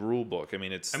massive rule book. I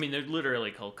mean they're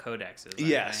literally called codexes.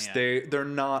 Yes, they're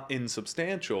not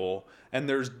insubstantial, and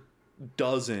there's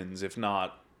dozens, if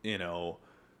not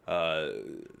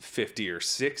 50 or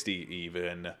 60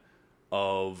 even,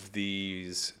 of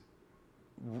these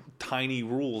tiny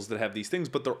rules that have these things,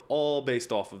 but they're all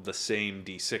based off of the same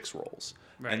D6 rolls.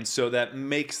 Right. And so that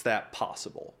makes that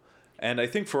possible. And I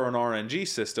think for an RNG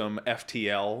system,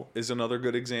 FTL is another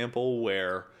good example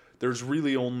where there's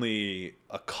really only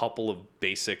a couple of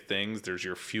basic things. There's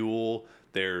your fuel,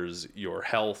 there's your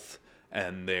health,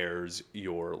 and there's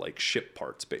your ship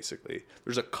parts, basically.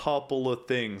 There's a couple of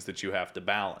things that you have to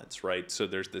balance, right? So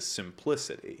there's this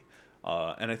simplicity.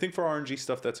 And I think for RNG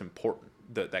stuff, that's important.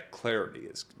 That clarity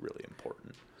is really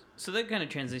important. So that kind of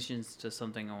transitions to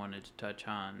something I wanted to touch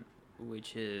on,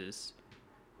 which is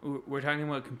we're talking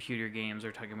about computer games,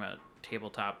 we're talking about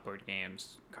tabletop board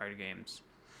games, card games.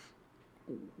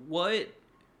 What,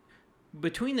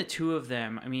 between the two of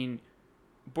them,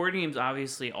 board games,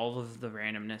 obviously all of the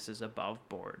randomness is above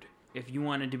board. If you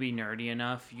wanted to be nerdy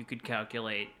enough, you could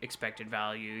calculate expected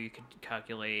value, you could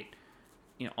calculate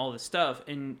all this stuff.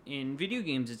 And in video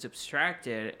games, it's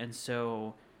abstracted, and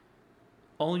so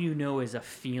all is a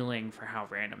feeling for how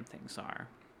random things are.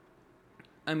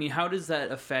 How does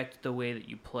that affect the way that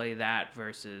you play that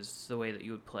versus the way that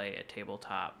you would play a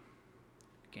tabletop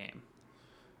game?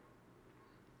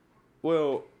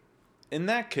 Well, in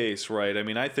that case, right,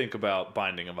 I think about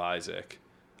Binding of Isaac.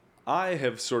 I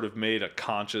have sort of made a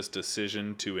conscious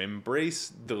decision to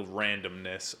embrace the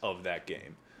randomness of that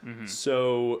game. Mm-hmm.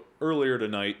 So earlier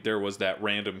tonight, there was that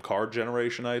random card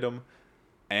generation item,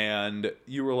 and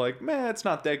you were like, man, it's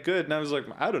not that good. And I was like,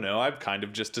 I don't know, I've kind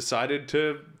of just decided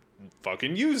to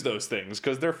fucking use those things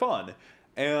because they're fun.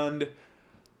 And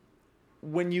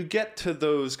when you get to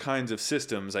those kinds of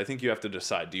systems, I think you have to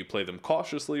decide, do you play them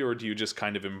cautiously or do you just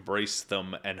kind of embrace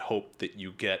them and hope that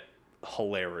you get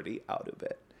hilarity out of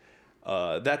it?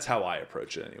 That's how I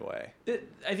approach it anyway.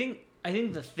 I think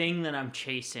the thing that I'm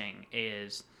chasing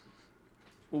is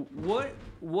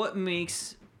what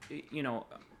makes,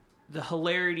 the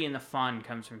hilarity and the fun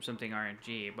comes from something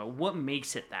RNG, but what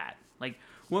makes it that?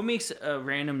 What makes a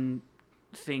random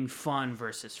thing fun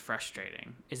versus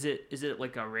frustrating? Is it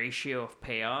like a ratio of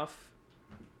payoff?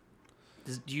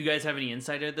 Do you guys have any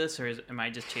insight into this, or am I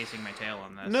just chasing my tail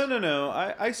on this? No.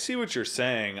 I see what you're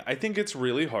saying. I think it's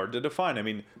really hard to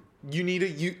define. You need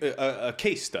a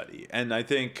case study, and I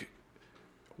think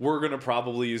we're going to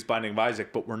probably use Binding of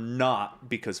Isaac, but we're not,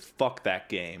 because fuck that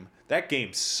game. That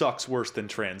game sucks worse than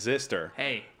Transistor.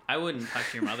 Hey, I wouldn't talk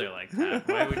to your mother like that.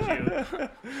 Why would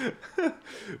you?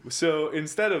 So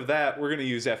instead of that, we're going to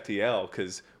use FTL,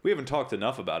 because we haven't talked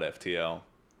enough about FTL.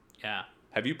 Yeah.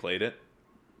 Have you played it?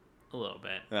 A little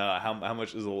bit. How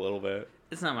much is a little bit?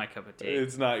 It's not my cup of tea.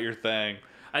 It's not your thing.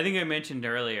 I think I mentioned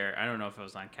earlier, I don't know if it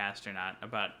was on cast or not,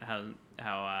 about how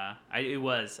it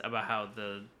was about how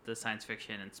the science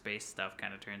fiction and space stuff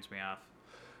kind of turns me off.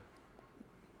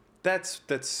 That's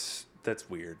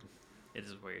weird. It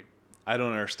is weird. I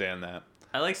don't understand that.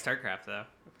 I like StarCraft though.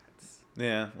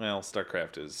 Yeah, well,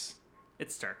 StarCraft is...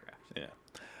 It's StarCraft. Yeah.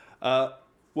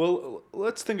 Well,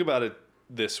 let's think about it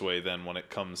this way then when it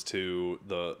comes to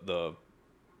the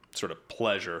sort of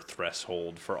pleasure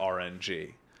threshold for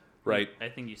RNG, right? I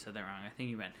think you said that wrong. I think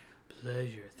you meant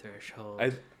pleasure threshold.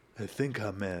 I think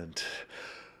I meant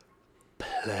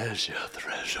pleasure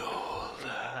threshold.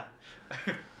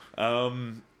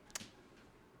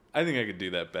 I think I could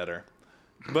do that better.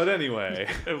 But anyway.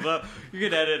 Well, you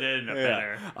could edit it in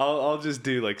better. I'll just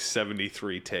do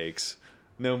 73 takes.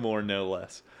 No more, no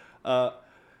less.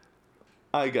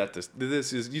 I got this.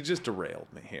 You just derailed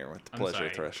me here with the pleasure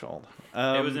threshold.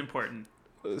 It was important.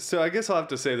 So I guess I'll have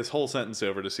to say this whole sentence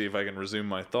over to see if I can resume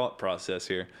my thought process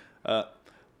here.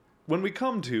 When we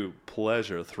come to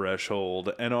pleasure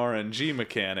threshold and RNG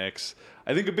mechanics,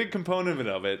 I think a big component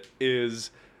of it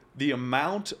is the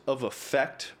amount of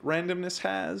effect randomness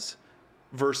has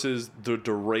versus the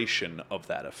duration of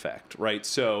that effect, right?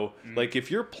 So,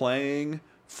 if you're playing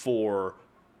for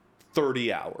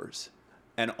 30 hours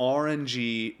and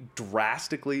RNG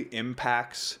drastically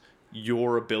impacts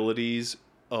your abilities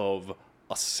of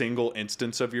a single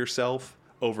instance of yourself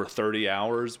over 30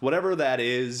 hours, whatever that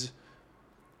is,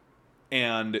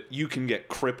 and you can get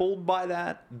crippled by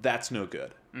that, that's no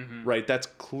good, right? That's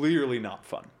clearly not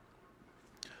fun.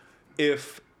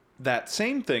 If that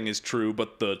same thing is true,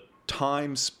 but the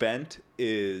time spent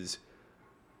is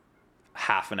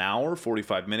half an hour,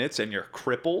 45 minutes, and you're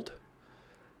crippled,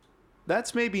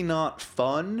 that's maybe not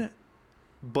fun,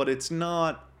 but it's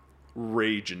not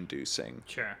rage-inducing.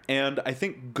 Sure. And I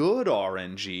think good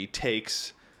RNG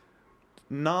takes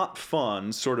not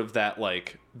fun, sort of that,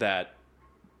 like, that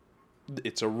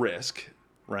it's a risk,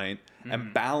 right?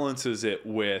 And balances it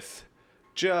with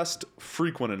just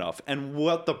frequent enough. And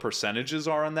what the percentages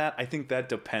are on that, I think that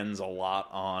depends a lot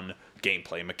on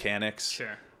gameplay mechanics.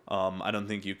 Sure. I don't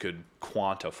think you could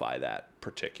quantify that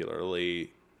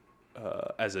particularly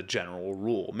as a general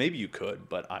rule. Maybe you could,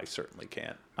 but I certainly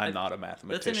can't. I'm not a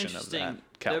mathematician of that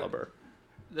caliber.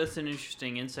 That's an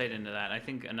interesting insight into that. I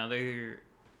think another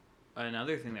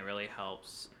thing that really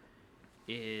helps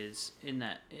is in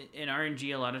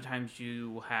RNG, a lot of times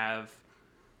you'll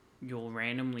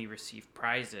randomly receive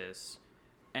prizes,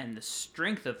 and the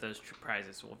strength of those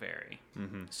prizes will vary.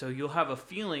 Mm-hmm. So you'll have a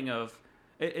feeling of,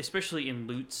 especially in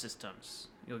loot systems,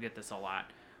 you'll get this a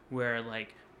lot, where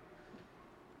like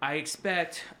I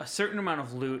expect a certain amount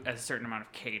of loot at a certain amount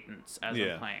of cadence as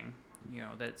I'm playing. You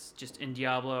know, that's just in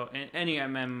Diablo, any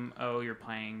MMO you're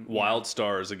playing.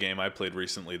 WildStar is a game I played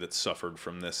recently that suffered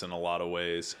from this in a lot of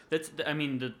ways.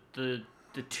 The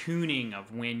tuning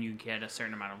of when you get a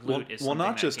certain amount of loot is something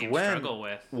not that just games when. struggle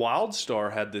with.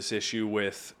 WildStar had this issue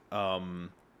with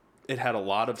it had a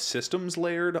lot of systems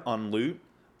layered on loot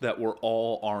that were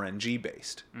all RNG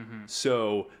based. Mm-hmm.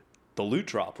 So the loot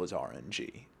drop was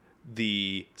RNG.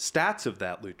 The stats of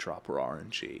that loot drop were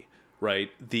RNG,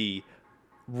 right? The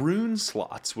rune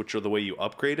slots, which are the way you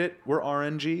upgrade it, were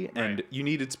RNG, and you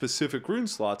needed specific rune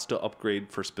slots to upgrade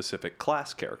for specific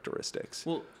class characteristics.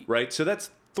 Well, right? So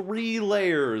that's 3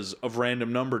 layers of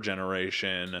random number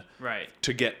generation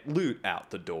to get loot out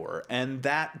the door, and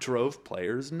that drove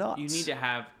players nuts. You need to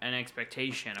have an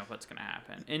expectation of what's going to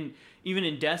happen. And even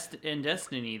in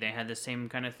Destiny, they had the same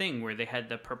kind of thing where they had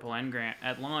the purple engram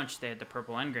at launch. They had the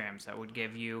purple engrams that would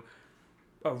give you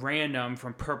a random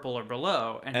from purple or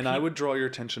below. And I would draw your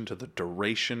attention to the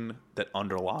duration that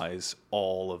underlies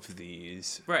all of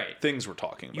these things we're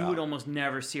talking about. You would almost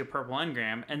never see a purple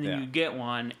engram, and then you'd get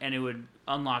one, and it would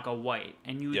unlock a white,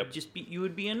 and you would you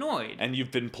would be annoyed. And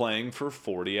you've been playing for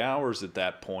 40 hours at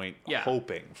that point,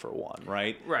 hoping for one,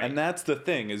 right? Right. And that's the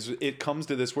thing, is it comes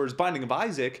to this, whereas Binding of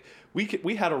Isaac,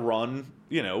 we had a run,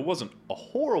 you know, it wasn't a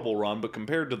horrible run, but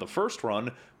compared to the first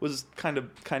run, was kind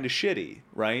of shitty,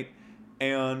 right?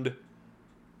 And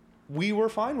we were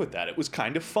fine with that. It was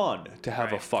kind of fun to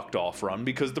have a fucked off run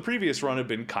because the previous run had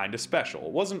been kind of special.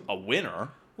 It wasn't a winner.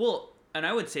 Well, and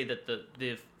I would say that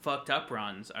the fucked up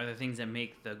runs are the things that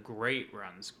make the great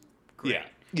runs great.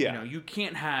 Yeah. You know, you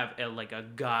can't have a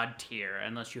god tier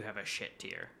unless you have a shit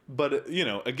tier. But, you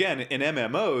know, again, in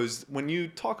MMOs, when you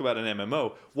talk about an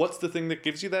MMO, what's the thing that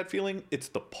gives you that feeling? It's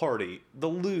the party. The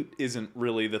loot isn't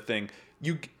really the thing.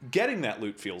 Getting that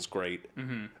loot feels great,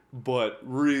 but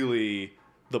really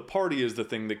the party is the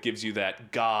thing that gives you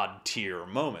that god tier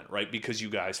moment, right? Because you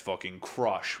guys fucking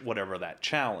crush whatever that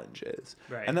challenge is.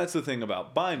 Right. And that's the thing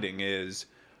about Binding is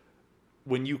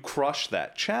when you crush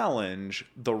that challenge,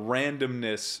 the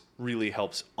randomness really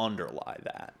helps underlie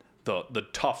that. The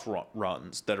tough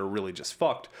runs that are really just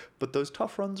fucked, but those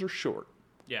tough runs are short.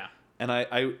 Yeah. And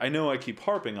I know I keep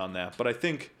harping on that, but I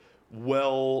think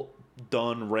well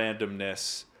done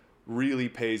randomness really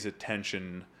pays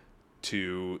attention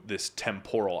to this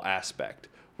temporal aspect.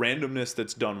 Randomness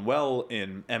that's done well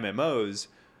in MMOs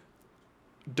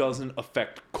doesn't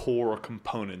affect core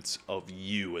components of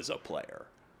you as a player.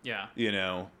 Yeah. You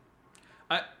know?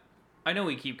 I know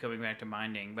we keep coming back to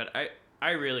Binding, but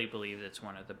I really believe it's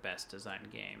one of the best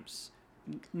designed games.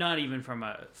 Not even from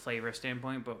a flavor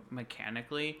standpoint, but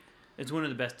mechanically. It's one of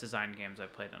the best designed games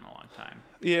I've played in a long time.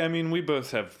 Yeah, I mean, we both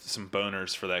have some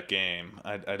boners for that game.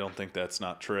 I don't think that's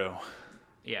not true.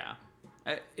 Yeah.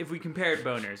 If we compared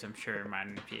boners, I'm sure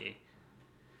mine would be...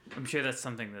 I'm sure that's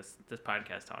something this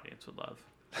podcast audience would love.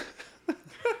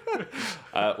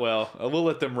 Well, we'll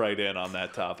let them write in on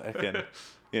that topic and,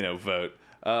 you know, vote.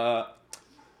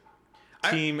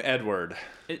 Team Edward.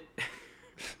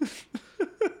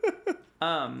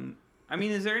 I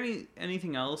mean, is there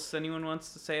anything else anyone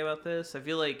wants to say about this? I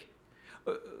feel like,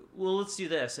 well, let's do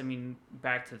this. I mean,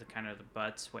 back to the kind of the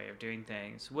butts way of doing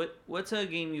things. What's a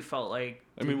game you felt like?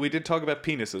 I mean, we did talk about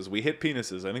penises. We hit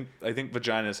penises. I think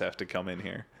vaginas have to come in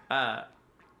here.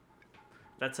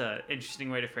 That's a interesting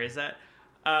way to phrase that.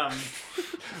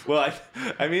 Well,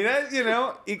 I mean,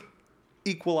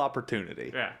 equal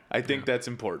opportunity. Yeah. I think that's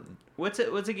important. What's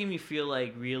a game you feel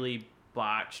like really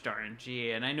botched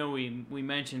RNG? And I know we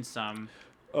mentioned some.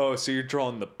 Oh, so you're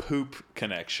drawing the poop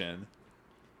connection.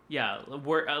 Yeah,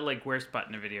 like worst butt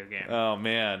in a video game. Oh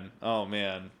man,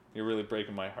 you're really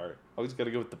breaking my heart. Always got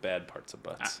to go with the bad parts of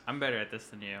butts. I'm better at this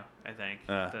than you, I think.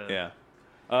 Yeah.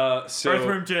 So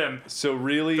Earthworm Jim. So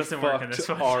really Doesn't work in fucked this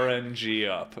one. RNG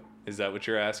up. Is that what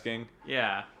you're asking?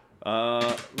 Yeah.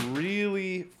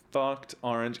 Really fucked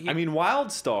RNG. I mean,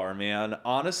 WildStar, man.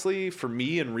 Honestly, for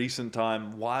me in recent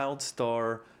time,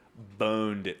 WildStar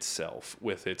boned itself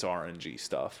with its RNG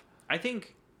stuff. I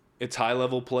think It's high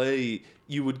level play.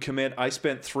 You would commit. I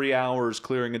spent 3 hours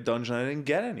clearing a dungeon. I didn't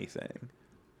get anything.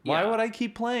 Why would I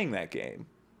keep playing that game?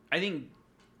 I think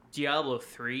Diablo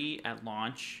 3 at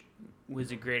launch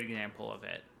was a great example of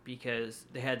it because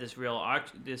they had this real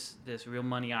this real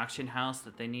money auction house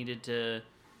that they needed to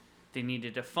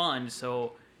fund,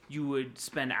 so you would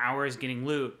spend hours getting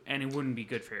loot and it wouldn't be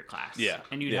good for your class. Yeah.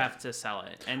 And you'd have to sell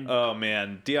it. And Oh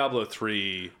man, Diablo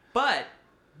 3. But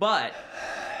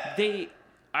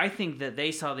I think that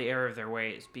they saw the error of their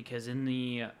ways because in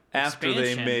the After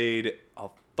they expansion- made a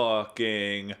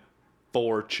fucking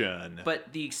fortune.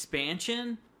 But the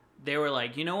expansion, they were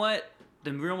like, you know what?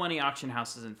 The real money auction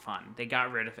house isn't fun. They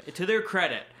got rid of it. To their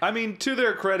credit. I mean, to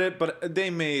their credit, but they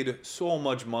made so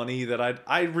much money that I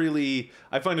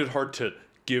find it hard to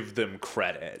give them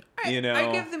credit. You know,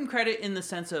 I give them credit in the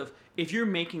sense of if you're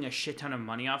making a shit ton of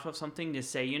money off of something, to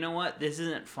say, you know what, this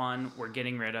isn't fun. We're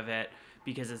getting rid of it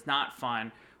because it's not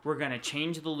fun. We're gonna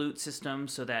change the loot system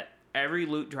so that every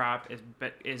loot drop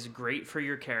is great for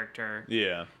your character.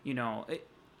 Yeah. You know,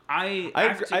 I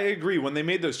agree. When they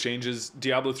made those changes,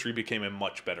 Diablo 3 became a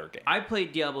much better game. I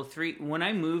played Diablo 3 when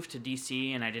I moved to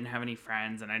DC and I didn't have any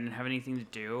friends and I didn't have anything to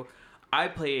do. I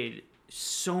played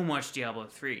so much Diablo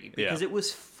 3 because it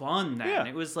was fun then. Yeah.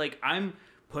 It was like, I'm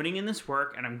putting in this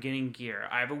work and I'm getting gear.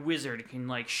 I have a wizard who can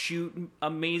like shoot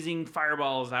amazing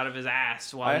fireballs out of his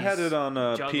ass while I he's had it on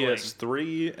juggling.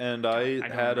 PS3 and I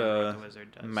don't had remember what a the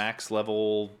wizard does. max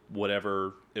level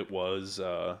whatever it was,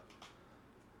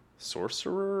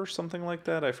 sorcerer or something like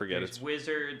that. I forget. There's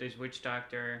wizard, there's witch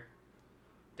doctor.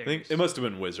 I think it must have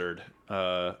been wizard.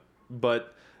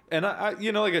 But I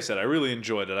like I said, I really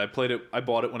enjoyed it. I played it. I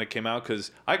bought it when it came out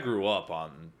because I grew up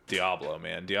on Diablo.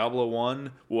 Man, Diablo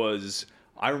 1 was.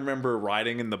 I remember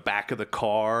riding in the back of the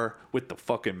car with the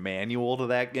fucking manual to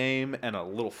that game and a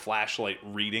little flashlight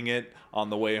reading it on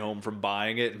the way home from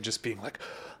buying it and just being like,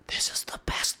 this is the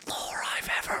best lore I've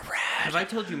ever read. Have I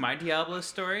told you my Diablo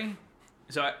story?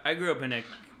 So I grew up in a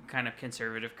kind of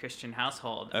conservative Christian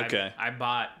household. Okay. I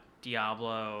bought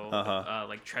Diablo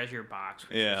like treasure box,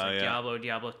 which was like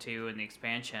Diablo 2 and the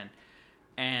expansion.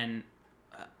 And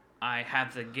I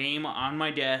have the game on my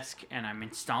desk and I'm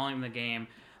installing the game.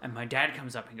 And my dad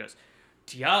comes up and goes,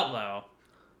 Diablo,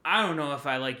 I don't know if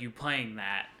I like you playing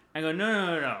that. I go,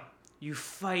 no. You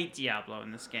fight Diablo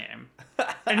in this game.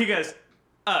 And he goes,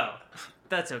 oh,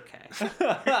 that's okay.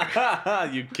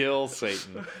 You kill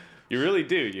Satan. You really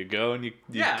do. You go and you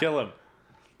kill him.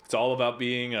 It's all about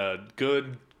being a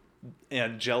good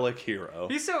angelic hero.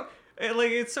 He's so, like,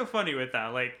 it's so funny with that.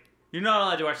 Like, you're not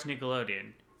allowed to watch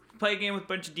Nickelodeon. Play a game with a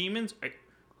bunch of demons.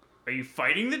 Are you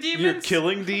fighting the demons? You're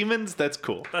killing demons? That's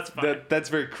cool. That's fine. That's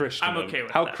very Christian. I'm okay with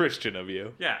How that. Christian of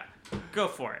you. Yeah, go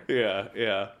for it.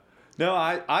 Yeah. No,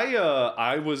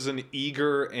 I was an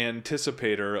eager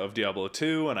anticipator of Diablo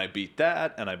 2, and I beat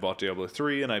that, and I bought Diablo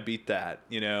 3, and I beat that,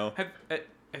 you know.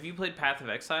 Have you played Path of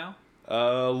Exile?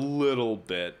 A little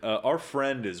bit. Our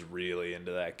friend is really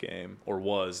into that game, or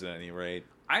was at any rate.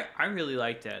 I really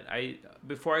liked it.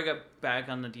 Before I got back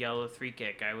on the Diablo 3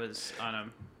 kick, I was on a...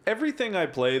 Everything I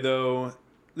play, though,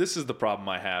 this is the problem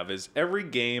I have, is every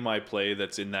game I play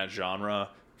that's in that genre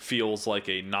feels like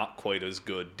a not quite as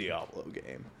good Diablo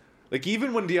game. Like,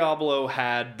 even when Diablo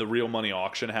had the real money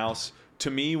auction house,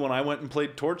 to me, when I went and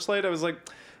played Torchlight, I was like,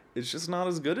 it's just not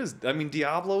as good as... I mean,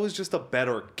 Diablo is just a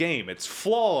better game. It's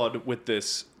flawed with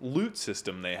this loot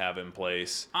system they have in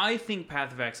place. I think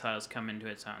Path of Exile has come into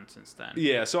its own since then.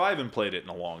 Yeah, so I haven't played it in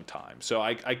a long time, so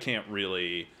I can't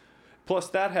really... Plus,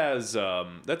 that has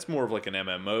that's more of like an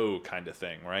MMO kind of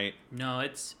thing, right? No,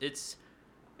 it's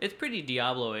pretty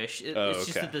Diablo-ish. It's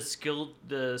just that the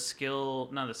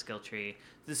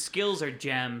skills are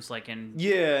gems, like in...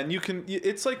 Yeah, and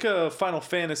it's like a Final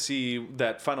Fantasy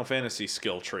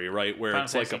skill tree, right? Where Final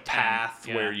it's like Fantasy a path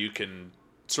X, where you can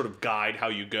sort of guide how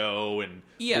you go and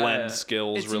Yeah, blend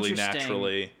skills it's really interesting.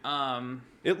 naturally.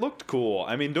 It looked cool.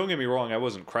 I mean, don't get me wrong, I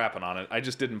wasn't crapping on it. I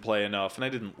just didn't play enough, and I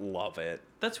didn't love it.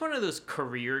 That's one of those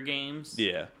career games.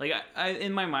 Yeah. Like, I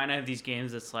in my mind, I have these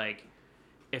games that's like,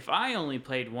 if I only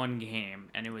played one game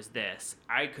and it was this,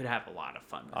 I could have a lot of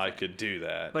fun with I it. could do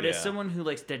that. But yeah. as someone who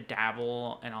likes to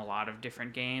dabble in a lot of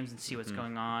different games and see what's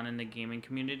going on in the gaming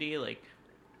community, like,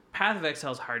 Path of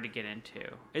Exile is hard to get into.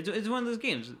 It's one of those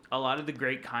games. A lot of the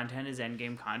great content is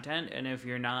endgame content, and if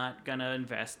you're not going to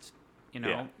invest,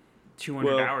 Yeah.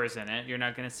 200 hours in it, you're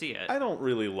not going to see it. I don't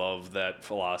really love that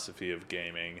philosophy of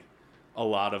gaming. A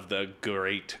lot of the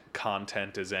great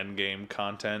content is endgame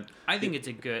content. I think it's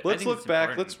a good... Let's look back.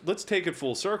 Important. Let's take it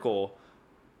full circle.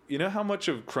 You know how much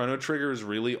of Chrono Trigger's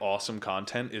really awesome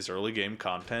content is early game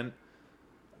content?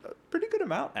 A pretty good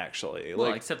amount, actually.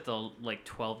 Well, except the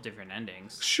 12 different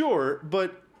endings. Sure,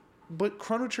 but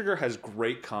Chrono Trigger has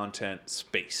great content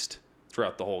spaced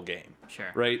throughout the whole game.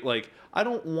 Sure. Right? Like, I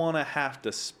don't want to have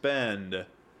to spend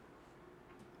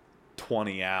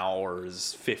 20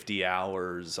 hours, 50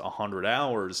 hours, 100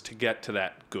 hours to get to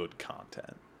that good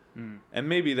content. And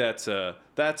maybe that's an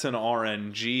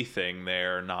RNG thing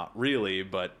there, not really,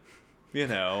 but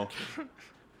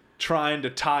trying to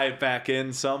tie it back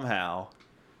in somehow.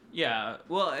 Yeah,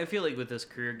 well, I feel like with those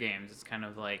career games, it's kind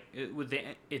of like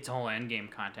its whole end game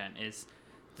content is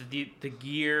the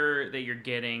gear that you're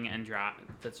getting and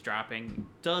that's dropping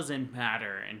doesn't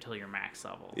matter until you're max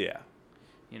level. Yeah.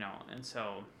 And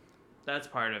so that's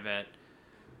part of it.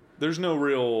 There's no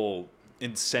real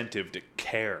incentive to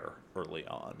care early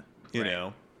on, you Right.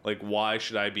 know? Like, why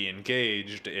should I be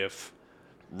engaged if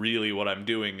really what I'm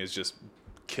doing is just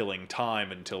killing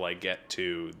time until I get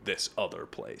to this other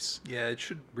place? Yeah, it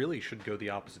should go the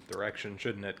opposite direction,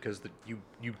 shouldn't it? Because you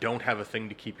don't have a thing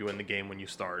to keep you in the game when you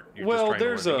start. You're just trying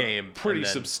there's to learn a the game, pretty and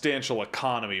then- substantial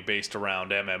economy based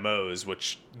around MMOs,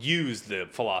 which use the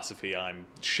philosophy I'm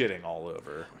shitting all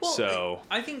over. Well, So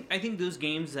I think those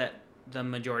games that the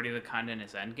majority of the content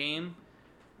is end game,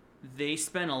 they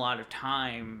spend a lot of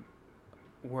time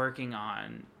working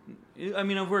on. I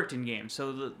mean, I've worked in games,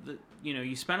 so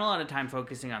you spend a lot of time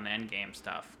focusing on the end game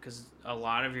stuff because a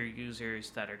lot of your users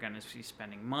that are going to be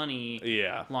spending money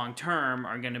yeah, long term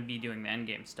are going to be doing the end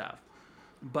game stuff.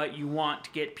 But you want to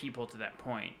get people to that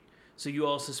point, so you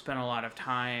also spend a lot of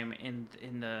time in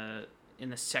the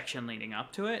section leading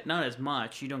up to it. Not as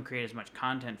much. You don't create as much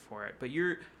content for it, but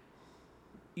you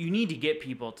need to get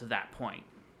people to that point.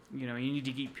 You need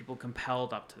to keep people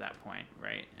compelled up to that point,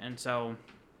 right? And so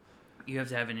you have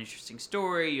to have an interesting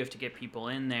story. You have to get people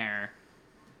in there,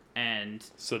 and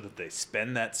so that they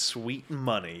spend that sweet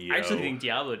money. Yo. I actually think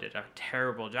Diablo did a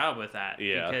terrible job with that.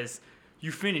 Yeah. Because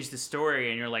you finish the story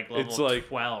and you're like level It's like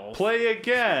 12. play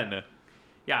again.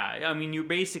 Yeah, I mean,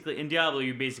 in Diablo,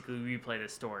 you basically replay the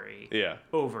story Yeah,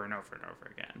 over and over and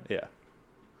over again. yeah.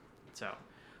 So,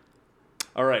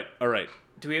 All right.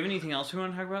 do we have anything else we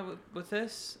want to talk about with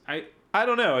this? I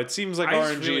don't know. It seems like I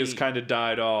just RNG has really- kind of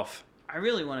died off. I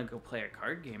really want to go play a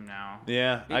card game now.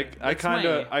 Yeah, I It's kind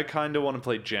of want to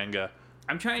play Jenga.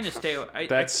 I'm trying to stay.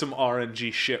 That's some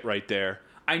RNG shit right there.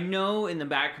 I know in the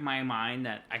back of my mind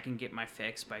that I can get my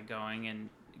fix by going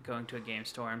to a game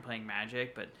store and playing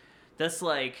Magic, but that's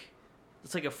like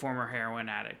a former heroin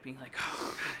addict being like,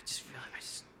 oh God, I just feel like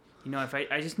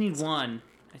I just need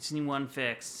one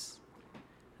fix,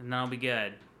 and then I'll be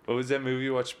good. What was that movie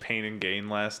you watched, Pain and Gain,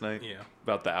 last night? Yeah.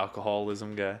 About the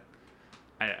alcoholism guy?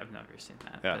 I've never seen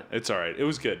that. Yeah, but it's all right. It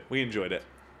was good. We enjoyed it.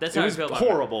 that's It how was I feel about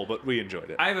horrible, but we enjoyed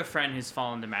it. I have a friend who's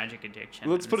fallen to Magic addiction.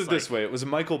 Let's and put it it's this like- way. It was a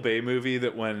Michael Bay movie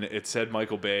that when it said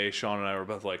Michael Bay, Sean and I were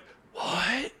both like,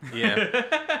 what?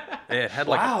 Yeah. It had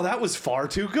like Wow, that was far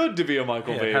too good to be a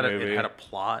Michael Bay movie. it had a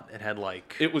plot. It had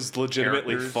like It was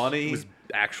legitimately characters. funny. It was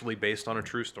actually based on a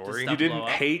true story. stuff You didn't blow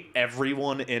up? hate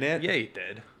everyone in it? Yeah, you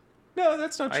did. No,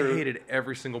 that's not true. I hated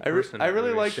every single I re- person. I in that really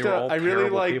movie. liked They were all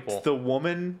terrible people. the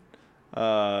woman,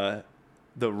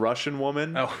 the Russian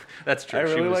woman. Oh, that's true. I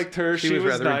really was, liked her. She was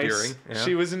rather nice. endearing. Yeah.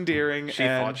 She was endearing. She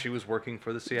and thought she was working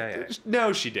for the CIA.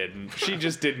 No, she didn't. She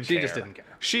just didn't She care. just didn't care.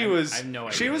 She I was have no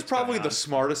idea she was what's going probably the on.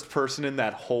 smartest person in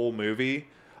that whole movie.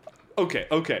 Okay,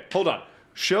 hold on.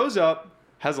 Shows up,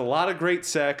 has a lot of great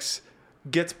sex,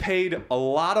 gets paid a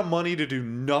lot of money to do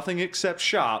nothing except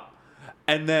shop,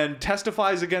 and then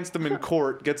testifies against them in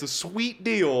court, gets a sweet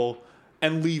deal,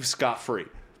 and leaves scot-free.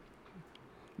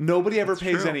 Nobody ever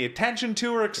pays true. any attention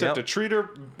to her except Yep. to treat her,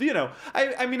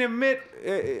 I mean, admit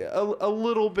a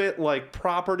little bit like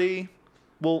property.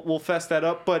 We'll fess that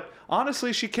up, but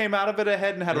honestly, she came out of it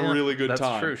ahead and had a Yeah, really good that's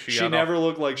time. true. She She got never off-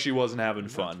 looked like she wasn't having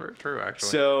fun. That's very true, actually.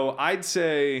 So I'd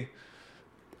say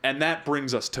And that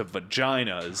brings us to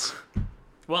vaginas.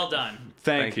 Well done.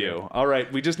 Thank you. All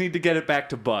right, we just need to get it back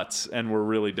to butts, and we're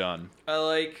really done. I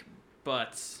like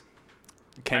butts.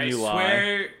 Can you lie? I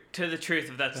swear to the truth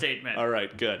of that statement. All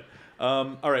right, good.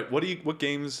 All right, what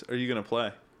games are you gonna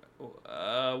play?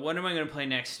 What am I gonna play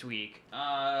next week?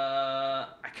 I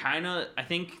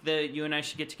think that you and I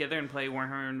should get together and play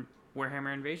Warhammer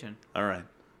Invasion. All right.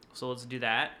 So let's do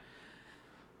that.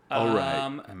 All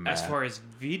right. As far as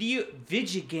video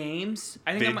games,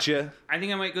 I think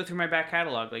I might go through my back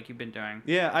catalog like you've been doing.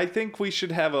 Yeah, I think we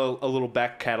should have a little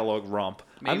back catalog romp.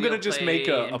 Maybe I'm gonna I'll just play make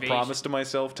a Invasion. promise to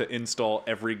myself to install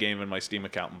every game in my Steam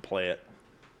account and play it.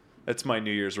 That's my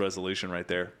New Year's resolution right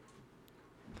there.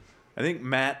 I think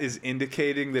Matt is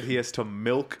indicating that he has to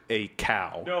milk a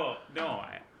cow. No,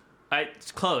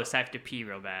 it's close. I have to pee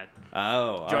real bad. Oh,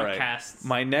 all Drunk right. casts.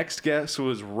 My next guess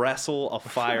was wrestle a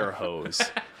fire hose.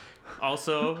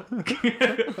 Also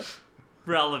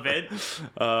relevant.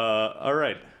 All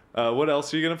right. What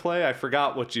else are you gonna play? I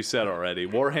forgot what you said already.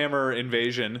 Warhammer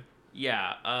Invasion.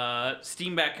 Yeah,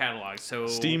 Steam back catalog. So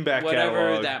Steam back whatever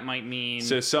catalog. that might mean.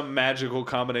 So some magical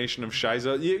combination of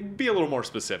Shiza. Be a little more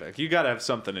specific. You gotta have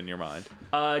something in your mind.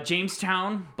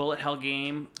 Jamestown, bullet hell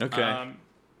game. Okay.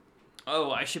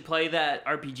 I should play that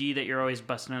RPG that you're always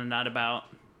busting a nut about.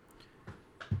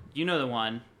 You know the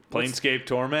one. Planescape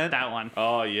Torment? That one.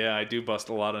 Oh, yeah, I do bust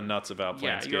a lot of nuts about Planescape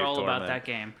Torment. Yeah, you're all about that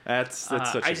game. That's such a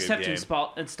good game. I just have to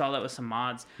install that with some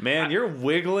mods. Man, you're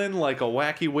wiggling like a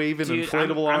wacky waving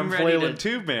inflatable arm flailing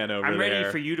tube man over there. I'm ready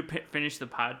for you to finish the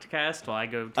podcast while I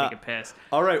go take a piss.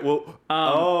 All right, well,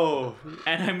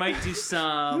 And I might do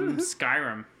some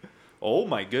Skyrim. Oh,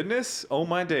 my goodness. Oh,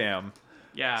 my damn.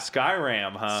 Yeah.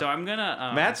 Skyrim, huh? So I'm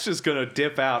gonna. Matt's just gonna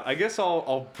dip out. I guess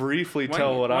I'll briefly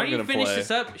tell what I'm gonna play. Why don't you finish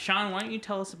this up, Sean? Why don't you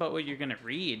tell us about what you're gonna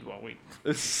read while we?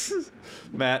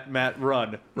 Matt,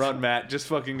 run, Matt. Just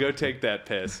fucking go take that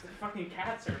piss. The fucking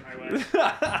cats are in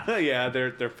my way. Yeah,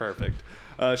 they're perfect.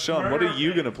 Sean, what are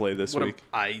you gonna play this week?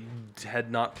 I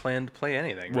had not planned to play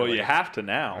anything. Well, really. you have to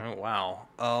now. Oh wow.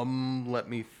 Let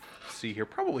me see here.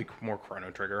 Probably more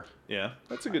Chrono Trigger. Yeah,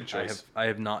 that's a good choice. I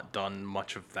have not done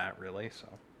much of that really, so.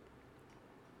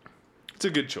 It's a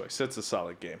good choice. That's a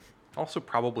solid game. Also,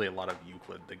 probably a lot of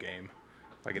Euclid the game,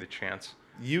 if I get a chance.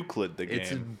 Euclid the game.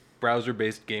 It's a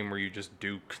browser-based game where you just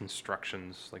do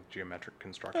constructions, like geometric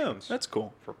constructions. Oh, that's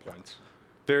cool. For points.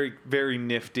 Very, very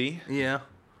nifty. Yeah.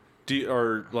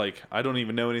 I don't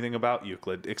even know anything about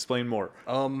Euclid. Explain more.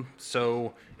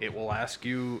 So it will ask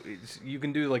you. You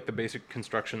can do like the basic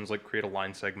constructions, like create a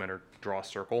line segment or draw a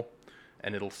circle,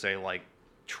 and it'll say like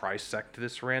trisect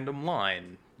this random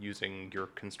line using your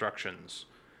constructions,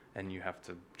 and you have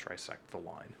to trisect the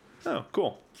line. Oh,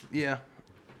 cool. Yeah.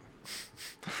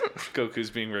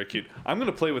 Goku's being very cute. I'm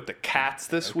going to play with the cats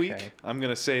this week. I'm going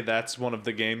to say that's one of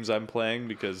the games I'm playing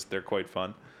because they're quite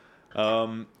fun.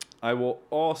 I will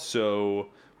also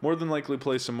more than likely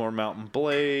play some more Mountain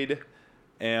Blade,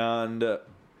 and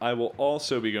I will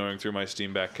also be going through my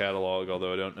Steam back catalog,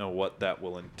 although I don't know what that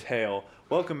will entail.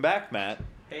 Welcome back, Matt.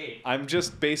 Hey. I'm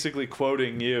just basically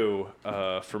quoting you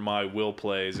for my will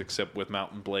plays, except with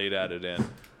Mountain Blade added in.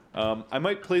 I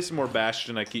might play some more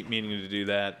Bastion. I keep meaning to do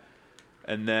that.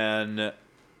 And then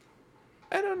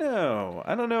I don't know.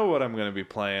 I don't know what I'm going to be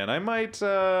playing. I might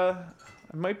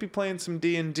be playing some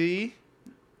D&D.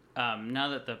 Now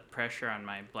that the pressure on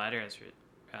my bladder has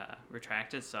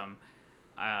retracted some,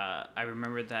 I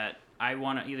remembered that I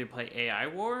want to either play AI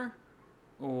War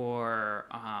or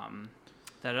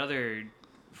that other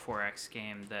 4X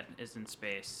game that is in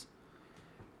space.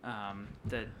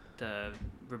 The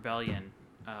Rebellion.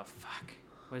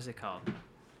 What is it called?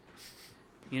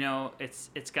 You know, it's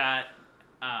got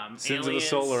Sins aliens. of the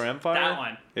Solar Empire? That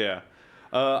one. Yeah.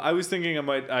 I was thinking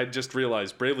I just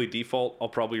realized Bravely Default I'll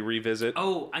probably revisit.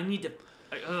 Oh, I need to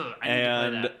play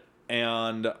that.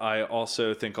 And I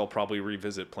also think I'll probably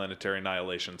revisit Planetary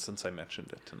Annihilation since I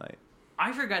mentioned it tonight.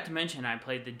 I forgot to mention I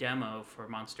played the demo for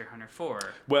Monster Hunter 4.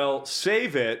 Well,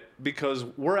 save it because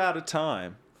we're out of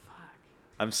time.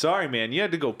 I'm sorry, man. You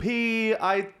had to go pee.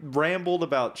 I rambled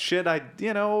about shit.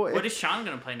 What is Sean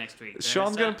going to play next week?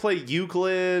 Sean's going to play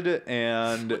Euclid,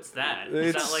 and what's that?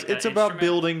 Is that like it's about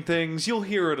building things. You'll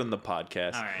hear it in the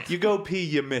podcast. All right. You go pee,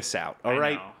 you miss out. All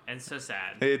right. I know. It's so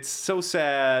sad. It's so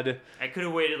sad. I could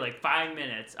have waited like 5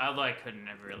 minutes, although I couldn't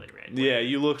have really read. Yeah,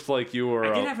 you looked like you were.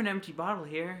 I did have an empty bottle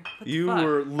here. You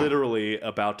were literally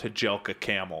about to jelk a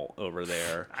camel over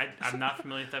there. I'm not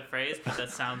familiar with that phrase, but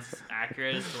that sounds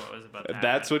accurate as to what was about to happen.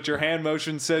 That's what your hand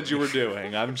motion said you were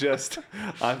doing. I'm just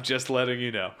letting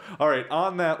you know. All right.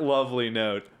 On that lovely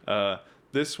note,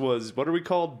 This was, what are we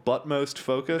called? Buttmost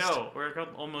Focused? No, we're called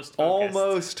Almost Focused.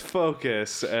 Almost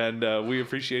Focus. And we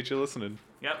appreciate you listening.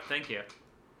 Yep, thank you.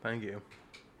 Thank you.